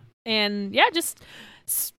 Yeah. And yeah, just,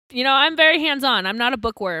 I'm very hands-on. I'm not a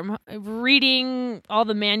bookworm. Reading all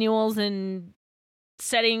the manuals and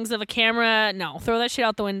settings of a camera, no, throw that shit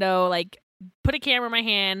out the window. Like, put a camera in my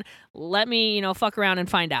hand, let me, fuck around and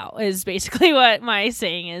find out is basically what my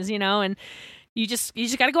saying is, and you just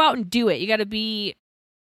got to go out and do it. You got to be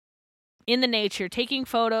in the nature, taking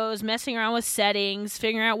photos, messing around with settings,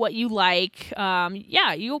 figuring out what you like.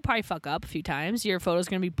 You'll probably fuck up a few times. Your photo's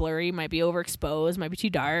going to be blurry, might be overexposed, might be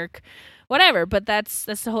too dark, whatever. But that's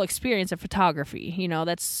the whole experience of photography.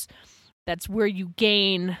 That's where you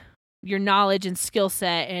gain your knowledge and skill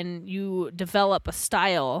set and you develop a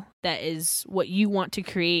style that is what you want to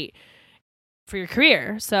create for your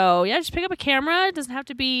career. So yeah, just pick up a camera. It doesn't have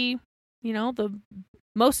to be, the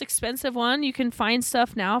most expensive one. You can find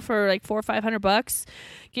stuff now for like $400 or $500.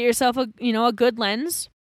 Get yourself a good lens,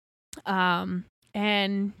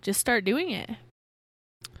 and just start doing it.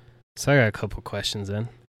 So I got a couple questions then.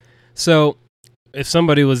 So if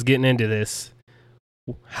somebody was getting into this,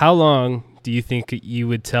 how long do you think you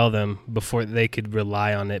would tell them before they could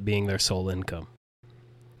rely on it being their sole income?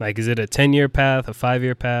 Like, is it a 10-year path, a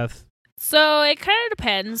 5-year path? So it kind of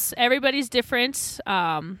depends. Everybody's different.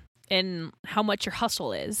 And how much your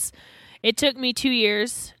hustle is. It took me 2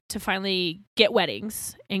 years to finally get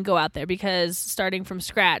weddings and go out there because starting from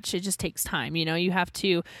scratch, it just takes time. You have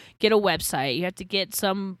to get a website. You have to get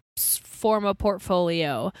some form of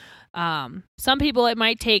portfolio. Some people, it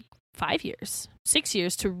might take 5 years, 6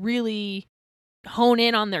 years to really hone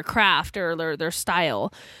in on their craft or their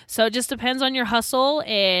style. So it just depends on your hustle,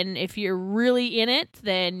 and if you're really in it,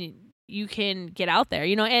 then you can get out there,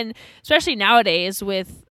 and especially nowadays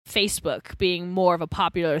with Facebook being more of a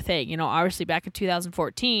popular thing. Obviously back in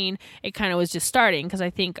 2014, it kind of was just starting because I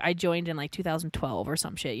think I joined in like 2012 or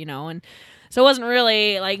some shit, and so it wasn't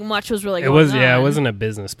really like much was really going on. Yeah, it wasn't a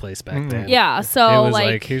business place back then. Yeah, so it was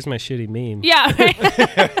like here's my shitty meme. Yeah,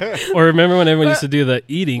 right. Or remember when everyone used to do the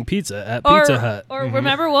eating pizza at Pizza Hut? Or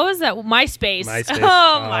remember, what was that? MySpace.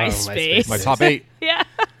 Oh, MySpace. My top 8. Yeah.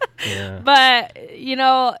 Yeah. But,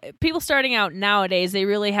 people starting out nowadays, they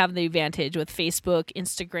really have the advantage with Facebook,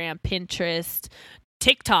 Instagram, Pinterest,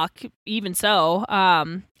 TikTok, even so.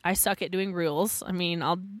 I suck at doing reels. I mean,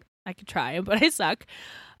 I could try, but I suck.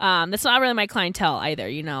 That's not really my clientele either,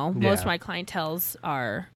 Most of my clientels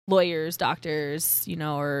are lawyers, doctors,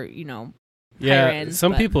 or, Yeah, higher-end,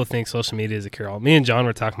 some people think social media is a cure-all. Me and John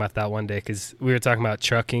were talking about that one day because we were talking about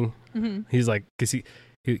trucking. Mm-hmm. He's like, because he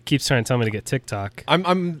keeps trying to tell me to get TikTok.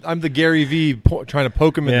 I'm the Gary V trying to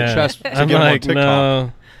poke him in the chest to I'm get him on like, TikTok.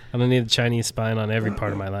 no, I don't need a Chinese spying on every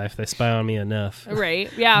part of my life. They spy on me enough.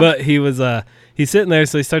 Right, yeah. But he's sitting there,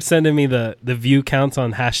 so he starts sending me the view counts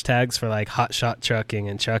on hashtags for like hot shot trucking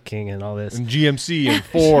and all this. And GMC and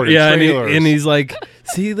Ford and yeah, trailers. and he's like,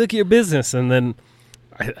 see, look at your business. And then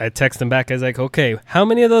I text him back. I was like, okay, how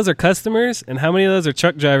many of those are customers and how many of those are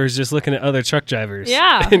truck drivers just looking at other truck drivers?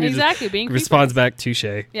 Yeah, and he exactly. Being responds back, touche.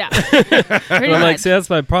 Yeah. And I'm like, see,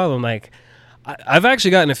 that's my problem. Like, I've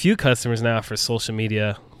actually gotten a few customers now for social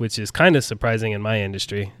media, which is kind of surprising in my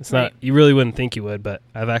industry. It's not, you really wouldn't think you would, but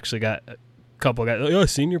I've actually got a couple guys, oh, I've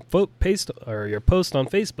seen your post on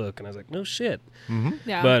Facebook. And I was like, no shit. Mm-hmm.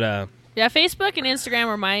 Yeah. But, yeah, Facebook and Instagram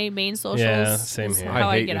are my main socials. Yeah, same here. How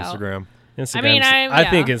I hate get Instagram. Out. I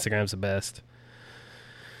think Instagram's the best.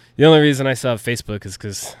 The only reason I still have Facebook is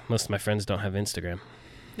because most of my friends don't have Instagram.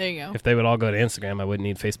 There you go. If they would all go to Instagram, I wouldn't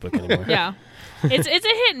need Facebook anymore. Yeah. It's a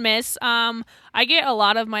hit and miss. I get a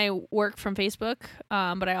lot of my work from Facebook,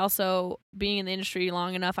 but I also, being in the industry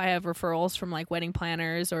long enough, I have referrals from like wedding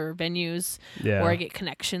planners or venues where I get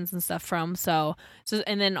connections and stuff from. So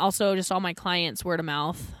and then also just all my clients word of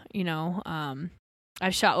mouth,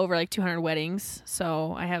 I've shot over like 200 weddings,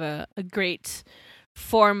 so I have a great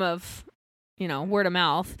form of, word of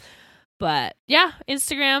mouth. But yeah,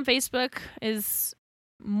 Instagram, Facebook is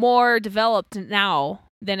more developed now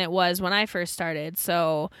than it was when I first started.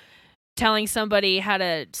 So telling somebody how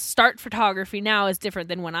to start photography now is different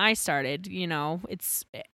than when I started.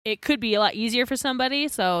 It could be a lot easier for somebody,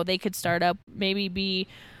 so they could start up, maybe be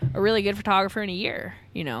a really good photographer in a year.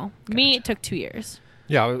 Gotcha. Me, it took 2 years.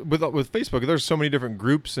 Yeah, with Facebook, there's so many different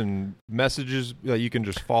groups and messages that you can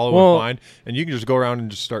just follow and find, and you can just go around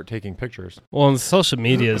and just start taking pictures. Well, and social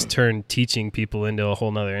media has turned teaching people into a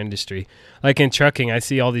whole nother industry. Like in trucking, I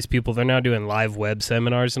see all these people, they're now doing live web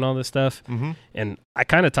seminars and all this stuff, and I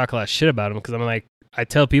kind of talk a lot of shit about them because I'm like, I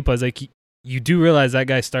tell people, I was like, you do realize that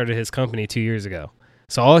guy started his company 2 years ago.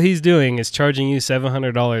 So all he's doing is charging you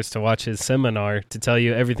 $700 to watch his seminar to tell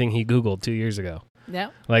you everything he Googled 2 years ago.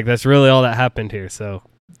 Yeah. Like, that's really all that happened here. So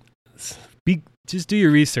just do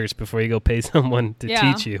your research before you go pay someone to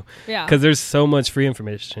teach you. Yeah. Because there's so much free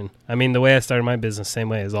information. I mean, the way I started my business, same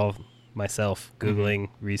way as all myself, Googling,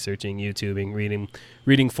 researching, YouTubing,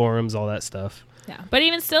 reading forums, all that stuff. Yeah. But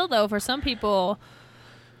even still, though, for some people,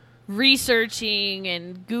 researching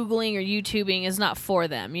and Googling or YouTubing is not for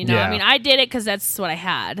them. I mean, I did it because that's what I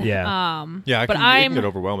had. Yeah. It can get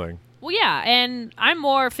overwhelming. Well, yeah, and I'm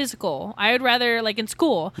more physical. I would rather, like in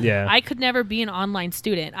school, I could never be an online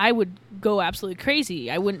student. I would go absolutely crazy.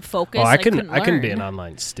 I wouldn't focus. I couldn't be an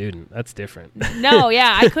online student. That's different. No,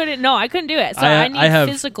 yeah, I couldn't. No, I couldn't do it. So I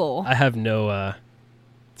need physical. I have no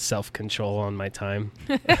self-control on my time.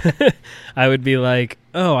 I would be like,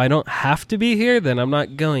 oh, I don't have to be here, then I'm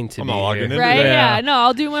not going to be here. Right, yeah. No,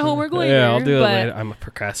 I'll do my homework later. Yeah, I'll do it later. I'm a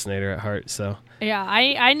procrastinator at heart, so. Yeah,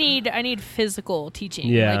 I need physical teaching.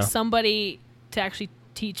 Yeah. Like somebody to actually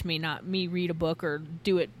teach me, not me read a book or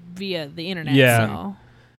do it via the internet. Yeah.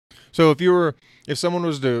 So if someone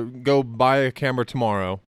was to go buy a camera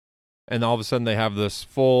tomorrow and all of a sudden they have this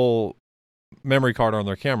full memory card on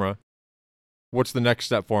their camera, what's the next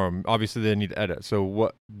step for them? Obviously they need to edit. So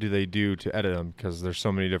what do they do to edit them? Because there's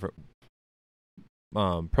so many different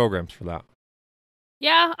programs for that.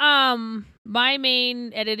 Yeah, my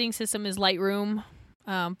main editing system is Lightroom.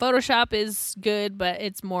 Photoshop is good, but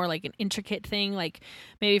it's more like an intricate thing, like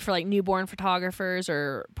maybe for like newborn photographers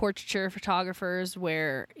or portraiture photographers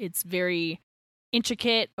where it's very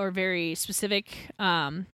intricate or very specific.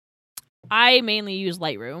 I mainly use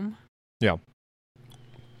Lightroom. Yeah.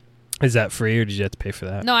 Is that free or did you have to pay for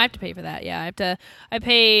that? No, I have to pay for that. Yeah, I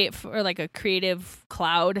pay for like a Creative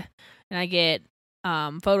Cloud, and I get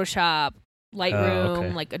Photoshop,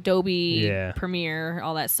 Lightroom, like Adobe Premiere,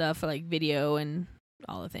 all that stuff for like video and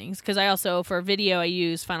all the things. Because I also, for video, I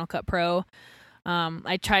use Final Cut Pro.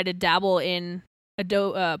 I try to dabble in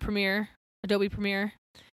Adobe Premiere.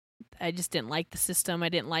 I just didn't like the system. I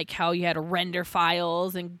didn't like how you had to render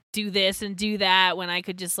files and do this and do that when I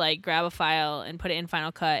could just like grab a file and put it in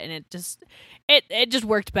Final Cut, and it just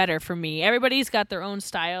worked better for me. Everybody's got their own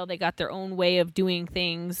style. They got their own way of doing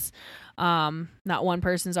things. Not one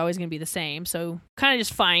person's always going to be the same. So kind of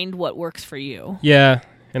just find what works for you. Yeah,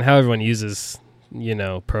 and how everyone uses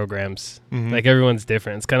programs. Like everyone's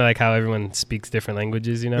different. It's kind of like how everyone speaks different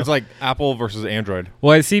languages, It's like Apple versus Android.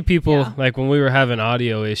 Well, I see people, like when we were having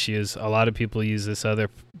audio issues, a lot of people use this other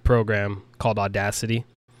program called Audacity.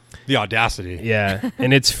 The Audacity. Yeah,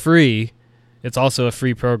 and it's free. It's also a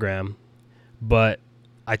free program, but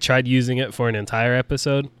I tried using it for an entire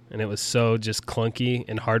episode, and it was so just clunky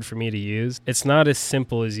and hard for me to use. It's not as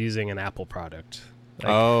simple as using an Apple product. Like,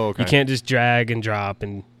 okay. You can't just drag and drop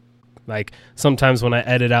and like sometimes when I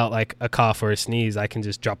edit out like a cough or a sneeze, I can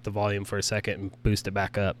just drop the volume for a second and boost it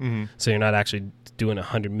back up. So you're not actually doing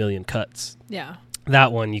 100 million cuts. Yeah.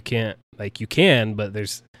 That one you can't, like you can, but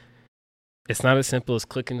it's not as simple as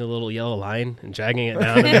clicking the little yellow line and dragging it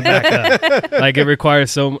down and then back up. Like it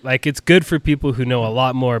requires it's good for people who know a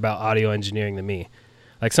lot more about audio engineering than me.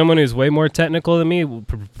 Like someone who's way more technical than me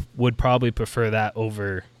would probably prefer that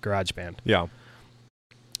over GarageBand. Yeah.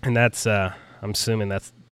 And that's, I'm assuming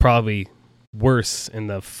that's probably worse in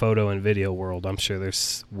the photo and video world. I'm sure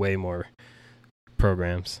there's way more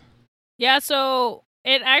programs. Yeah, so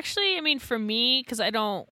it actually, I mean, for me, because I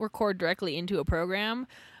don't record directly into a program,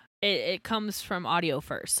 it comes from audio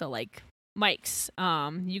first. So like mics,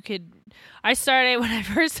 when I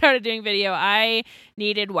first started doing video, I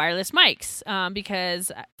needed wireless mics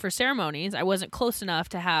because for ceremonies, I wasn't close enough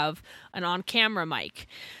to have an on-camera mic.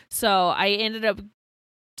 So I ended up,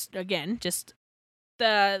 again, just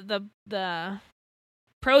the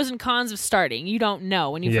pros and cons of starting. You don't know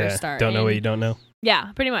when you first start. Don't know what you don't know.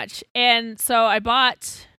 Yeah, pretty much. And so I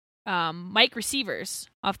bought mic receivers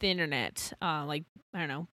off the internet, like, I don't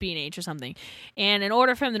know, B&H or something. And in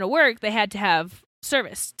order for them to work, they had to have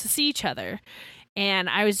service to see each other. And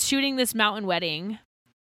I was shooting this mountain wedding,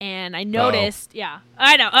 and I noticed,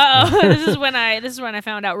 I know. This is when I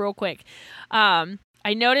found out real quick. I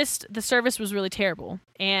noticed the service was really terrible.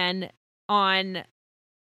 And on,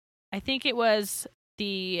 I think it was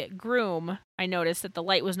the groom, I noticed that the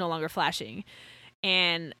light was no longer flashing.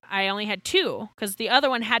 And I only had two, because the other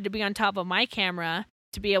one had to be on top of my camera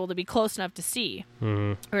to be able to be close enough to see,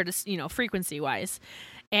 or to, frequency-wise.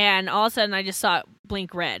 And all of a sudden, I just saw it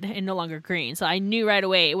blink red and no longer green. So I knew right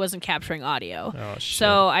away it wasn't capturing audio. Oh, shit.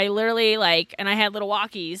 So I literally, and I had little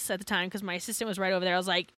walkies at the time because my assistant was right over there. I was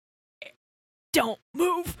like, don't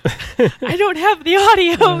move. I don't have the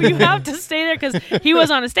audio. You have to stay there, because he was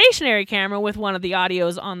on a stationary camera with one of the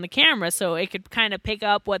audios on the camera, so it could kind of pick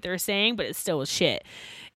up what they're saying, but it still was shit.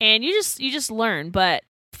 And you just learn. But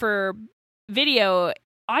for video,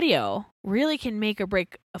 audio really can make or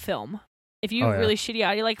break a film. If you have really shitty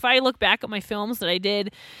audio, like if I look back at my films that I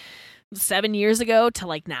did 7 years ago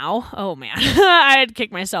to now, oh man, I'd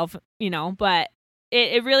kick myself, but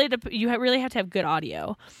it really, you really have to have good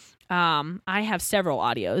audio. I have several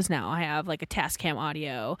audios now. I have like a Tascam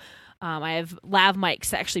audio. I have lav mics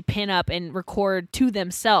that actually pin up and record to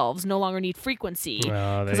themselves, no longer need frequency,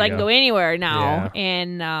 because I can go anywhere now,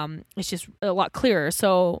 and it's just a lot clearer.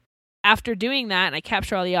 So after doing that, and I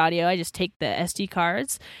capture all the audio, I just take the SD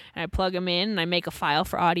cards and I plug them in, and I make a file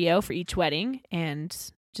for audio for each wedding, and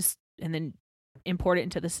then import it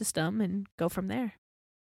into the system and go from there.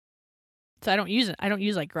 So I don't use it. I don't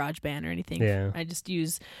use like GarageBand or anything. Yeah. I just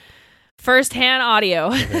use first-hand audio.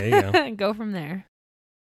 There you go. And go from there.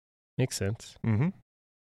 Makes sense. Mm-hmm.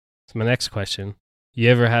 So my next question: you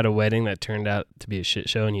ever had a wedding that turned out to be a shit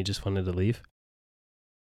show and you just wanted to leave?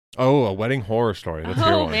 Oh, a wedding horror story. Let's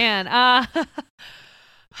hear one. Oh man, I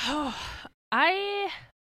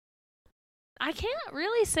can't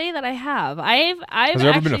really say that I have. Has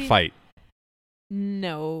there ever been a fight?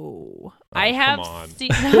 No. Oh, I have come on. seen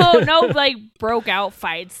no like broke out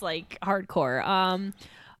fights like hardcore.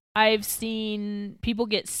 I've seen people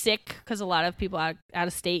get sick because a lot of people out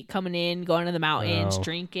of state coming in, going to the mountains,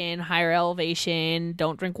 drinking, higher elevation,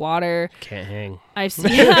 don't drink water. Can't hang. I've seen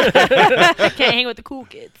can't hang with the cool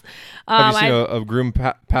kids. Have you seen a groom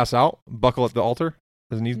pass out, buckle at the altar?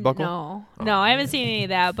 His knees buckle? No, I haven't seen any of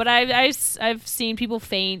that. But I've seen people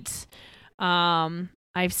faint.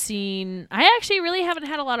 I actually really haven't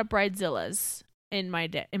had a lot of bridezillas in my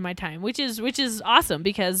time, which is awesome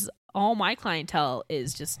because all my clientele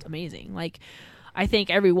is just amazing. Like, I thank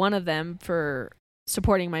every one of them for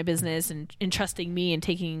supporting my business and entrusting me and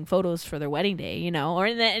taking photos for their wedding day,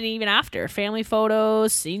 and even after, family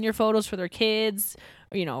photos, senior photos for their kids,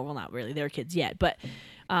 well, not really their kids yet, but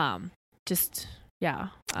just, yeah.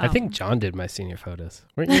 I think John did my senior photos.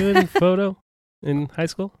 Weren't you in photo in high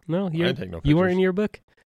school? No, I didn't take no pictures. You weren't in your book?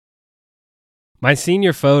 My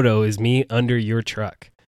senior photo is me under your truck.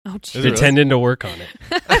 Oh, geez. Pretending to work on it.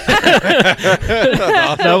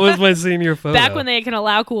 That was my senior photo. Back when they can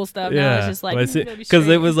allow cool stuff. Now it's just like, because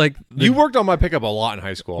it was like you worked on my pickup a lot in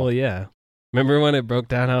high school. Well, yeah. Remember when it broke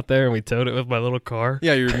down out there and we towed it with my little car?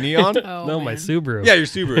 Yeah, your Neon. No, my Subaru. Yeah, your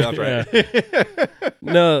Subaru. That's right.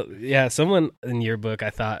 No, yeah, someone in yearbook I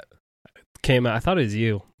thought came out. I thought it was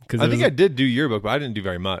you. I think I did do yearbook, but I didn't do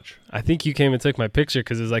very much. I think you came and took my picture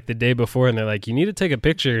because it was like the day before, and they're like, "You need to take a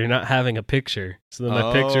picture. You're not having a picture." So then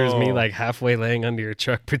my picture is me like halfway laying under your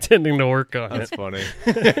truck, pretending to work on That's it. funny.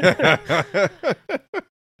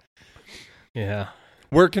 Yeah.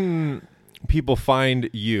 Where can people find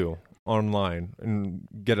you online and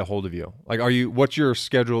get a hold of you? Like, what's your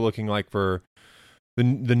schedule looking like for the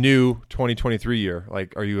new 2023 year?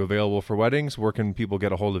 Like, are you available for weddings? Where can people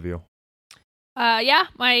get a hold of you? Yeah,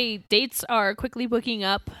 my dates are quickly booking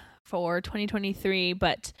up for 2023,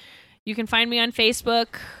 but you can find me on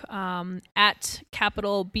Facebook at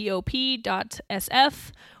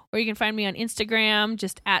capitalbop.sf, or you can find me on Instagram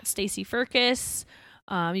just at Stacy Firkus.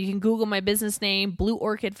 You can Google my business name, Blue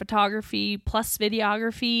Orchid Photography plus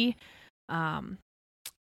Videography.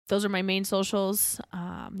 Those are my main socials.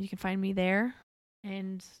 You can find me there.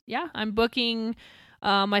 And yeah, I'm booking.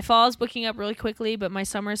 My fall is booking up really quickly, but my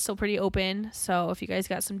summer is still pretty open. So if you guys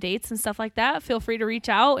got some dates and stuff like that, feel free to reach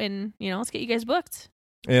out and, let's get you guys booked.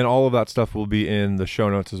 And all of that stuff will be in the show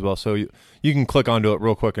notes as well. So you can click onto it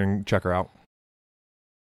real quick and check her out.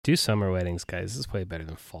 Do summer weddings, guys. This is way better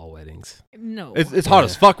than fall weddings. No. It's hot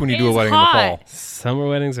as fuck when you do a wedding in the fall. Summer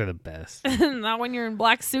weddings are the best. Not when you're in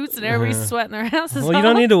black suits and everybody's sweating their asses off. Well, you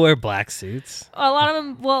don't need to wear black suits. A lot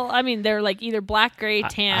of them, they're like either black, gray,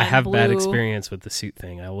 tan, I have blue. bad experience with the suit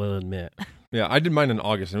thing, I will admit. Yeah, I did mine in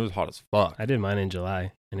August and it was hot as fuck. I did mine in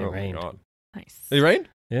July and it rained. My God. Nice. It rained?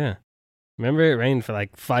 Yeah. Remember it rained for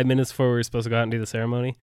like 5 minutes before we were supposed to go out and do the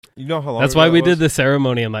ceremony? You know how long That's ago why that we was? did the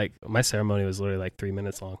ceremony, and like my ceremony was literally like 3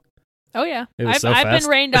 minutes long. Oh yeah, It was I've fast.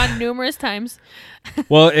 been rained on numerous times.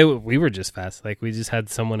 Well, we were just fast. Like we just had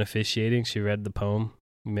someone officiating. She read the poem,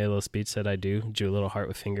 made a little speech, said "I do," drew a little heart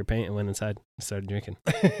with finger paint, and went inside and started drinking.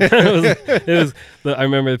 it was. I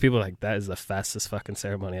remember the people were like, "That is the fastest fucking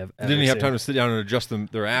ceremony I've ever Didn't you have seen." time to sit down and adjust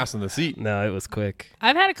their ass in the seat? No, it was quick.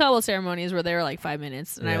 I've had a couple of ceremonies where they were like 5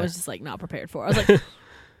 minutes, and I Yeah. was just like not prepared for it. I was like,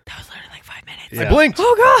 that was literally like 5 minutes. Yeah. I blinked.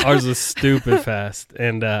 Oh god. Ours was stupid fast,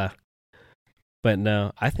 and but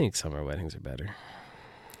no, I think summer weddings are better.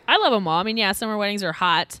 I love them all. I mean, yeah, summer weddings are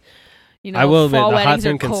hot. I will admit, fall the hot weddings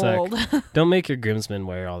thing are can suck. cold. Don't make your groomsmen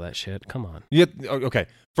wear all that shit. Come on. Okay,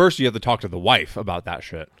 first you have to talk to the wife about that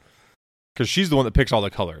shit. Because she's the one that picks all the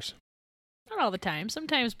colors. Not all the time.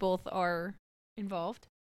 Sometimes both are involved.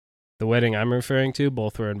 The wedding I'm referring to,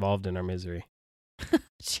 both were involved in our misery.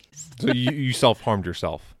 Jeez. So you self-harmed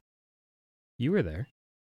yourself. You were there.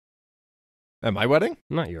 At my wedding?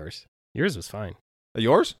 Not yours. Yours was fine. At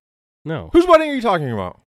yours? No. Whose wedding are you talking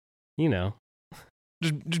about? You know.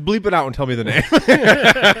 Just bleep it out and tell me the name.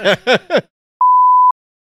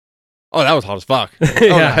 Oh, that was hot as fuck. That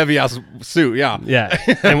was a heavy ass suit, yeah. Yeah.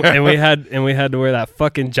 And we had to wear that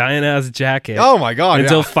fucking giant ass jacket. Oh my god.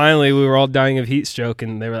 Until finally we were all dying of heat stroke,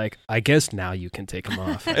 and they were like, I guess now you can take them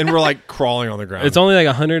off. And we're like crawling on the ground. It's only like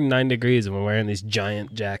 109 degrees and we're wearing these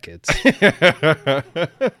giant jackets. It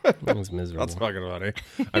was miserable. That's fucking funny.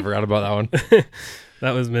 I forgot about that one.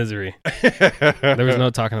 That was misery. There was no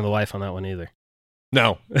talking to the wife on that one either.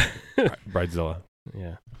 No. Bridezilla.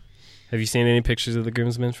 Yeah. Have you seen any pictures of the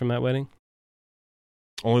groomsmen from that wedding?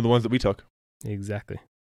 Only the ones that we took. Exactly.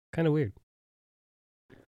 Kind of weird.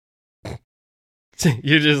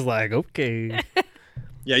 You're just like, okay.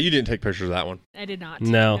 Yeah, you didn't take pictures of that one. I did not.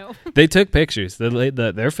 No. They took pictures.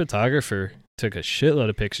 Their photographer took a shitload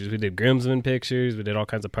of pictures. We did groomsmen pictures. We did all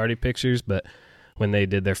kinds of party pictures. But when they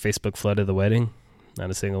did their Facebook flood of the wedding, not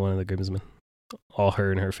a single one of the groomsmen. All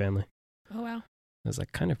her and her family. Oh, wow. I was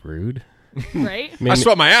like, kind of rude. Right? I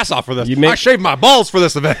sweat my ass off for this. I I shaved my balls for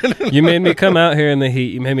this event. You made me come out here in the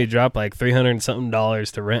heat. You made me drop like $300 and something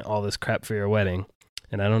to rent all this crap for your wedding.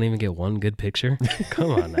 And I don't even get one good picture?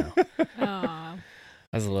 Come on now. Aw.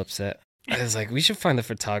 I was a little upset. I was like, we should find a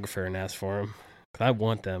photographer and ask for him. 'Cause I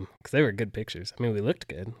want them because they were good pictures. I mean, we looked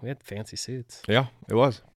good. We had fancy suits. Yeah, it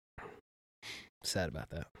was. Sad about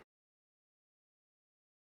that.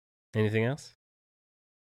 Anything else?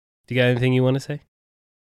 Do you got anything you want to say?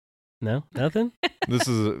 No? Nothing? This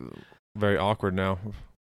is very awkward now.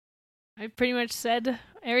 I pretty much said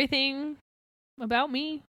everything about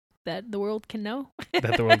me that the world can know.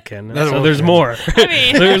 That the world can know. That the So world there's can. more. I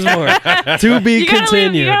mean, There's more. To be you gotta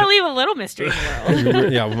continued. you gotta leave a little mystery in the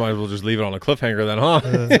world. Yeah, we might as well just leave it on a cliffhanger then, huh?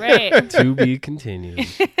 Right. To be continued.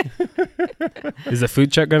 Is the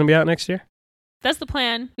food truck going to be out next year? That's the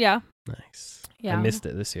plan. Yeah. Nice. Yeah. I missed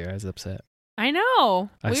it this year. I was upset. I know.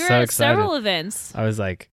 I was We were so at excited. several events. I was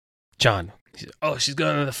like, John, she's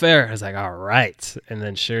going to the fair. I was like, all right. And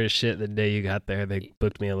then sure as shit, the day you got there, they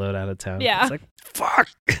booked me a load out of town. Yeah. I was like, fuck.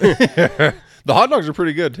 The hot dogs are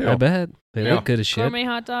pretty good too. I bet. They Yeah. look good as shit. Gourmet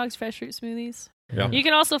hot dogs, fresh fruit smoothies. Yeah. You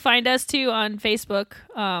can also find us too on Facebook,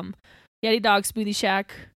 Yeti Dog Smoothie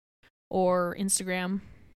Shack, or Instagram,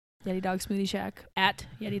 Yeti Dog Smoothie Shack, at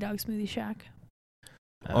Yeti Dog Smoothie Shack.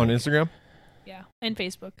 On Instagram? Yeah. And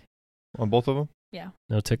Facebook. On both of them?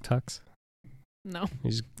 No TikToks? No.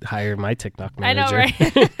 You just hire my TikTok I know, manager.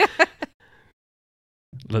 right?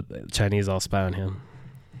 Let the Chinese all spy on him.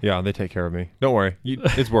 Yeah, they take care of me. Don't worry.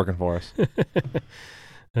 It's working for us.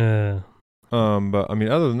 But I mean,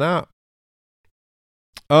 other than that,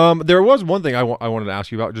 there was one thing I wanted to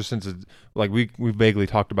ask you about, just since it's like we vaguely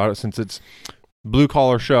talked about it, since it's Blue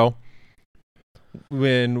Collar Show.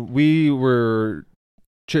 When we were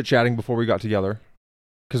chit-chatting before we got together,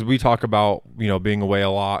 because we talk about, being away a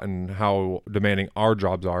lot and how demanding our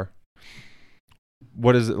jobs are.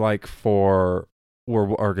 What is it like or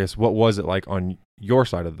I guess what was it like on your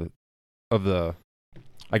side of the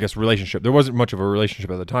I guess relationship? There wasn't much of a relationship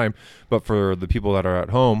at the time, but for the people that are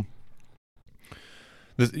at home,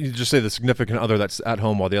 you just say the significant other that's at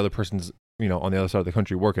home while the other person's, on the other side of the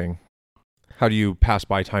country working. How do you pass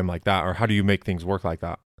by time like that, or how do you make things work like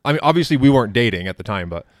that? I mean, obviously we weren't dating at the time,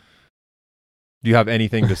 but do you have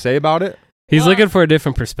anything to say about it? He's looking for a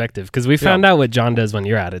different perspective because we found out what John does when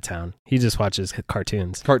you're out of town. He just watches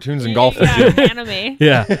cartoons. Cartoons and golf. Yeah, anime.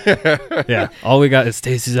 Yeah. Yeah. All we got is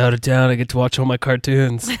Stacy's out of town. I get to watch all my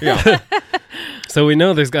cartoons. Yeah. So we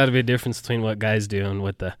know there's got to be a difference between what guys do and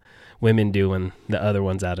what the women do when the other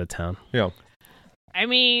one's out of town. Yeah. I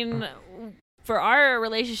mean, for our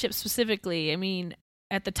relationship specifically, I mean,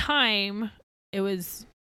 at the time, it was,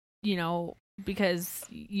 because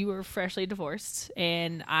you were freshly divorced,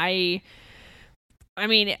 and I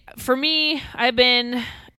mean, for me, I've been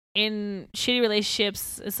in shitty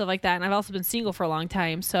relationships and stuff like that, and I've also been single for a long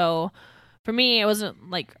time. So for me, I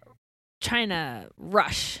wasn't like trying to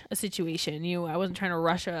rush a situation. I wasn't trying to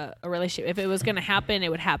rush a relationship. If it was going to happen, it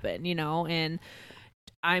would happen, and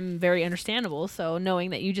I'm very understandable. So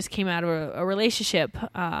knowing that you just came out of a relationship,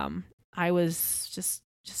 I was just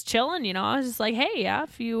chilling, I was just like, hey, yeah,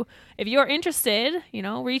 if you're interested,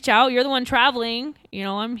 reach out. You're the one traveling,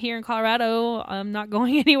 I'm here in Colorado. I'm not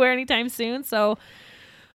going anywhere anytime soon. So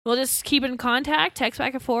we'll just keep in contact, text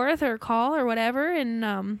back and forth or call or whatever,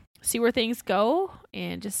 and see where things go,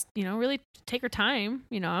 and just, really take our time.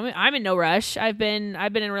 I'm in no rush. I've been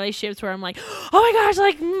in relationships where I'm like, oh my gosh,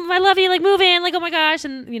 like, I love you, like, move in, like, oh my gosh.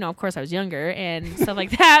 And, of course I was younger and stuff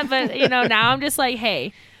like that. But, now I'm just like,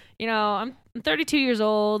 hey, I'm 32 years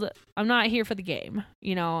old. I'm not here for the game.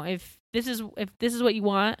 If this is what you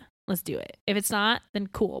want, let's do it. If it's not, then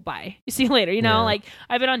cool, bye. You see you later. Yeah. Like,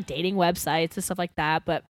 I've been on dating websites and stuff like that,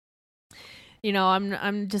 but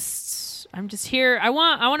I'm just here. I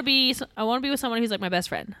want to be with someone who's like my best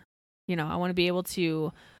friend. I want to be able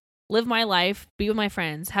to live my life, be with my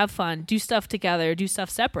friends, have fun, do stuff together, do stuff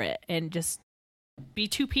separate, and just be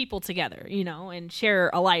two people together, and share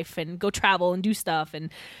a life and go travel and do stuff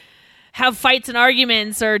and have fights and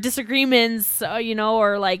arguments or disagreements,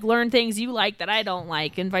 or like learn things you like that I don't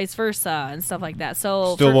like, and vice versa and stuff like that.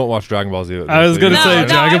 So Still won't watch Dragon Ball Z. I was going to No, say no,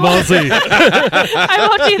 Dragon Ball Z. I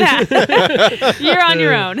won't do that. You're on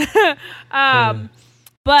your own.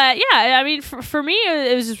 But yeah, I mean, for me,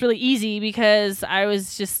 it was just really easy because I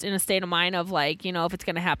was just in a state of mind of like, if it's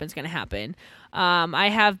going to happen, it's going to happen. I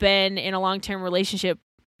have been in a long-term relationship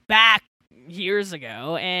back years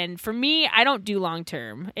ago, and for me, I don't do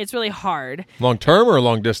long-term. It's really hard. Long-term or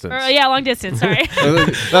long distance? Yeah, long distance, sorry. That's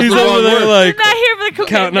He's the wrong over there word. like Not here for the cooking.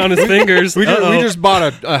 counting on his fingers. We just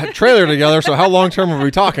bought a trailer together, so how long-term are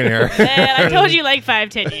we talking here? And I told you like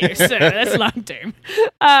 5-10 years, so that's long-term.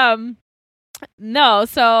 No,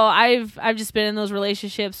 so I've just been in those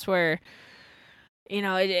relationships where,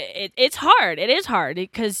 it's hard. It is hard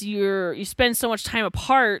because you spend so much time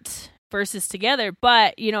apart, versus together.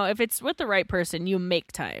 But, you know, if it's with the right person, you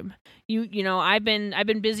make time. You know, I've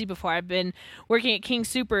been busy before. I've been working at King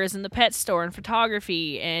Soopers and the pet store and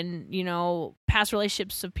photography and, you know, past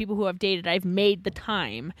relationships of people who I've dated. I've made the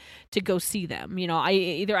time to go see them. You know,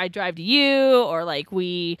 I drive to you, or like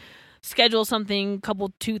we schedule something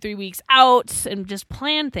couple 2-3 weeks out and just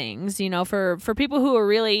plan things. You know, for people who are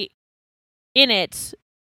really in it,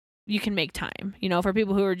 you can make time. You know, for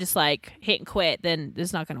people who are just like hit and quit, then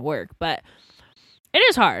it's not going to work. But it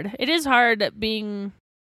is hard. It is hard being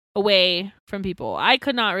away from people. I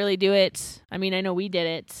could not really do it. I mean, I know we did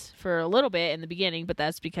it for a little bit in the beginning, but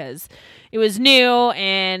that's because it was new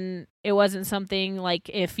and it wasn't something like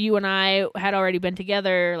if you and I had already been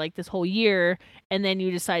together like this whole year and then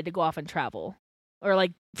you decide to go off and travel or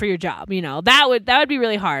like for your job, you know, that would be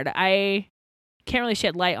really hard. I can't really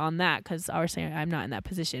shed light on that because obviously I'm not in that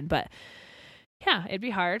position, but yeah, it'd be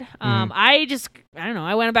hard. I don't know.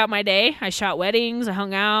 I went about my day. I shot weddings. I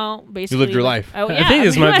hung out. Basically, you lived your life. Oh, yeah, I think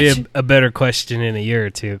this might be a better question in a year or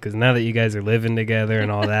two, because now that you guys are living together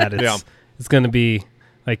and all that, it's going to be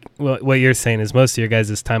like what you're saying is most of your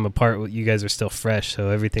guys' time apart, you guys are still fresh, so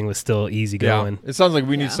everything was still easy going. It sounds like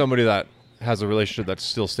we need somebody that has a relationship that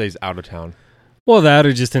still stays out of town. Well, that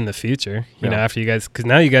or just in the future, you know, after you guys, because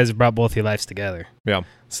now you guys have brought both your lives together. Yeah.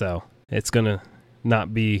 So it's going to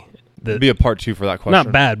not be be a part 2 for that question.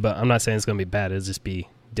 Not bad, but I'm not saying it's going to be bad. It'll just be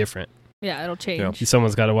different. Yeah, it'll change. Yeah.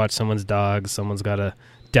 Someone's got to watch someone's dogs. Someone's got to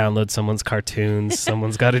download someone's cartoons.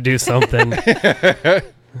 Someone's got to do something.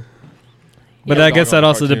 But I guess that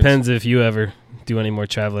also depends if you ever do any more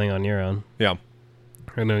traveling on your own. Yeah.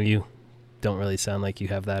 I know you don't really sound like you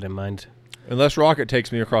have that in mind. Unless Rocket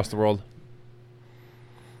takes me across the world.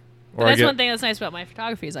 Or that's one thing that's nice about my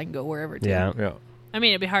photography is I can go wherever too. Yeah. I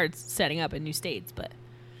mean, it'd be hard setting up in new states, but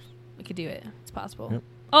we could do it. It's possible. Yep.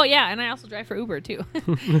 Oh, yeah, and I also drive for Uber, too.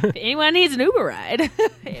 If anyone needs an Uber ride,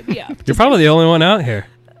 hit me up. You're probably the only one out here.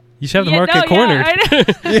 You should have the market cornered.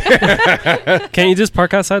 Can't you just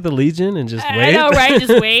park outside the Legion and just wait? I know, right?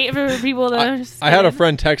 Just wait for people to... I had a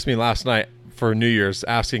friend text me last night for New Year's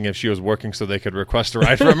asking if she was working so they could request a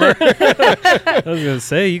ride from her. I was going to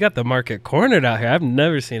say, you got the market cornered out here. I've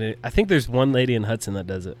never seen it. I think there's one lady in Hudson that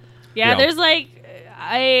does it. Yeah, there's like...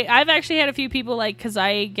 I've actually had a few people like, because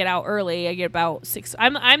I get out early. I get about 6.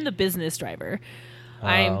 I'm the business driver. Oh.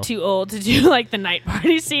 I'm too old to do like the night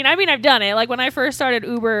party scene. I mean, I've done it. Like when I first started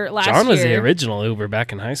Uber last year. John was the original Uber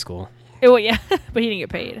back in high school. Oh yeah, but he didn't get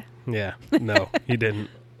paid. Yeah, no, he didn't.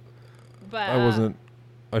 But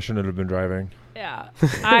I shouldn't have been driving. Yeah,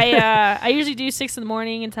 I usually do 6 in the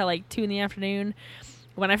morning until like 2 in the afternoon.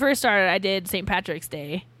 When I first started, I did St. Patrick's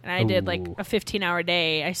Day, and I did like a 15-hour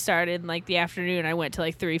day. I started in like the afternoon. I went to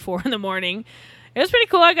like 3, 4 in the morning. It was pretty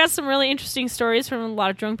cool. I got some really interesting stories from a lot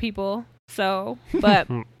of drunk people. So, but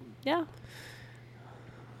yeah.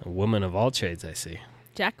 A woman of all trades, I see.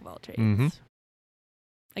 Jack of all trades. Mm-hmm.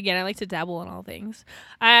 Again, I like to dabble in all things.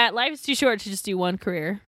 Life is too short to just do one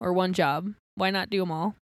career or one job. Why not do them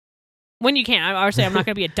all? When you can. Obviously, I'm not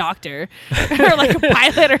going to be a doctor or like a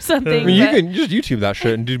pilot or something. I mean, you can just YouTube that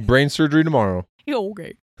shit and do brain surgery tomorrow.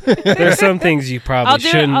 Okay. There's some things you probably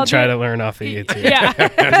shouldn't try to learn off of YouTube. Yeah.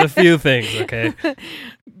 There's a few things, okay?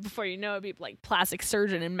 Before you know it, be like plastic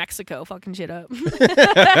surgeon in Mexico fucking shit up.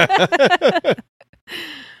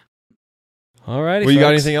 All righty, well, you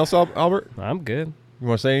got anything else, Albert? I'm good. You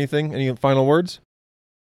want to say anything? Any final words?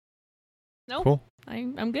 No. Cool.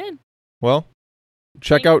 I'm good. Well,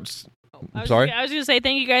 check out... I was going to say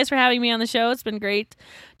thank you guys for having me on the show. It's been great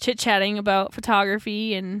chit-chatting about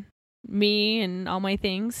photography and me and all my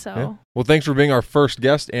things. So, yeah. Well, thanks for being our first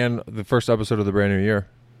guest and the first episode of the brand new year.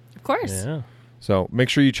 Of course. Yeah. So make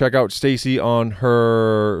sure you check out Stacy on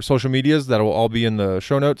her social medias. That will all be in the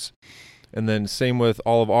show notes. And then same with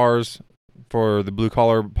all of ours for the Blue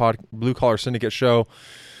Collar Syndicate show.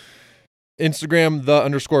 Instagram,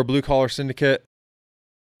 _Blue Collar Syndicate.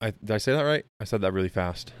 Did I say that right? I said that really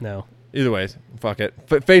fast. No. Either way, fuck it.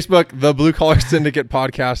 Facebook, the Blue Collar Syndicate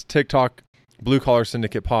podcast. TikTok, Blue Collar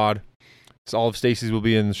Syndicate pod. So all of Stacy's will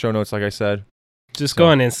be in the show notes, like I said. Just go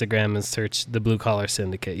on Instagram and search the Blue Collar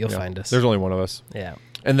Syndicate. You'll find us. There's only one of us. Yeah.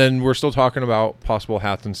 And then we're still talking about possible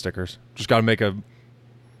hats and stickers. Just got to make a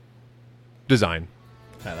design.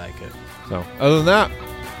 I like it. So other than that,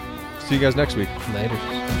 see you guys next week. Later.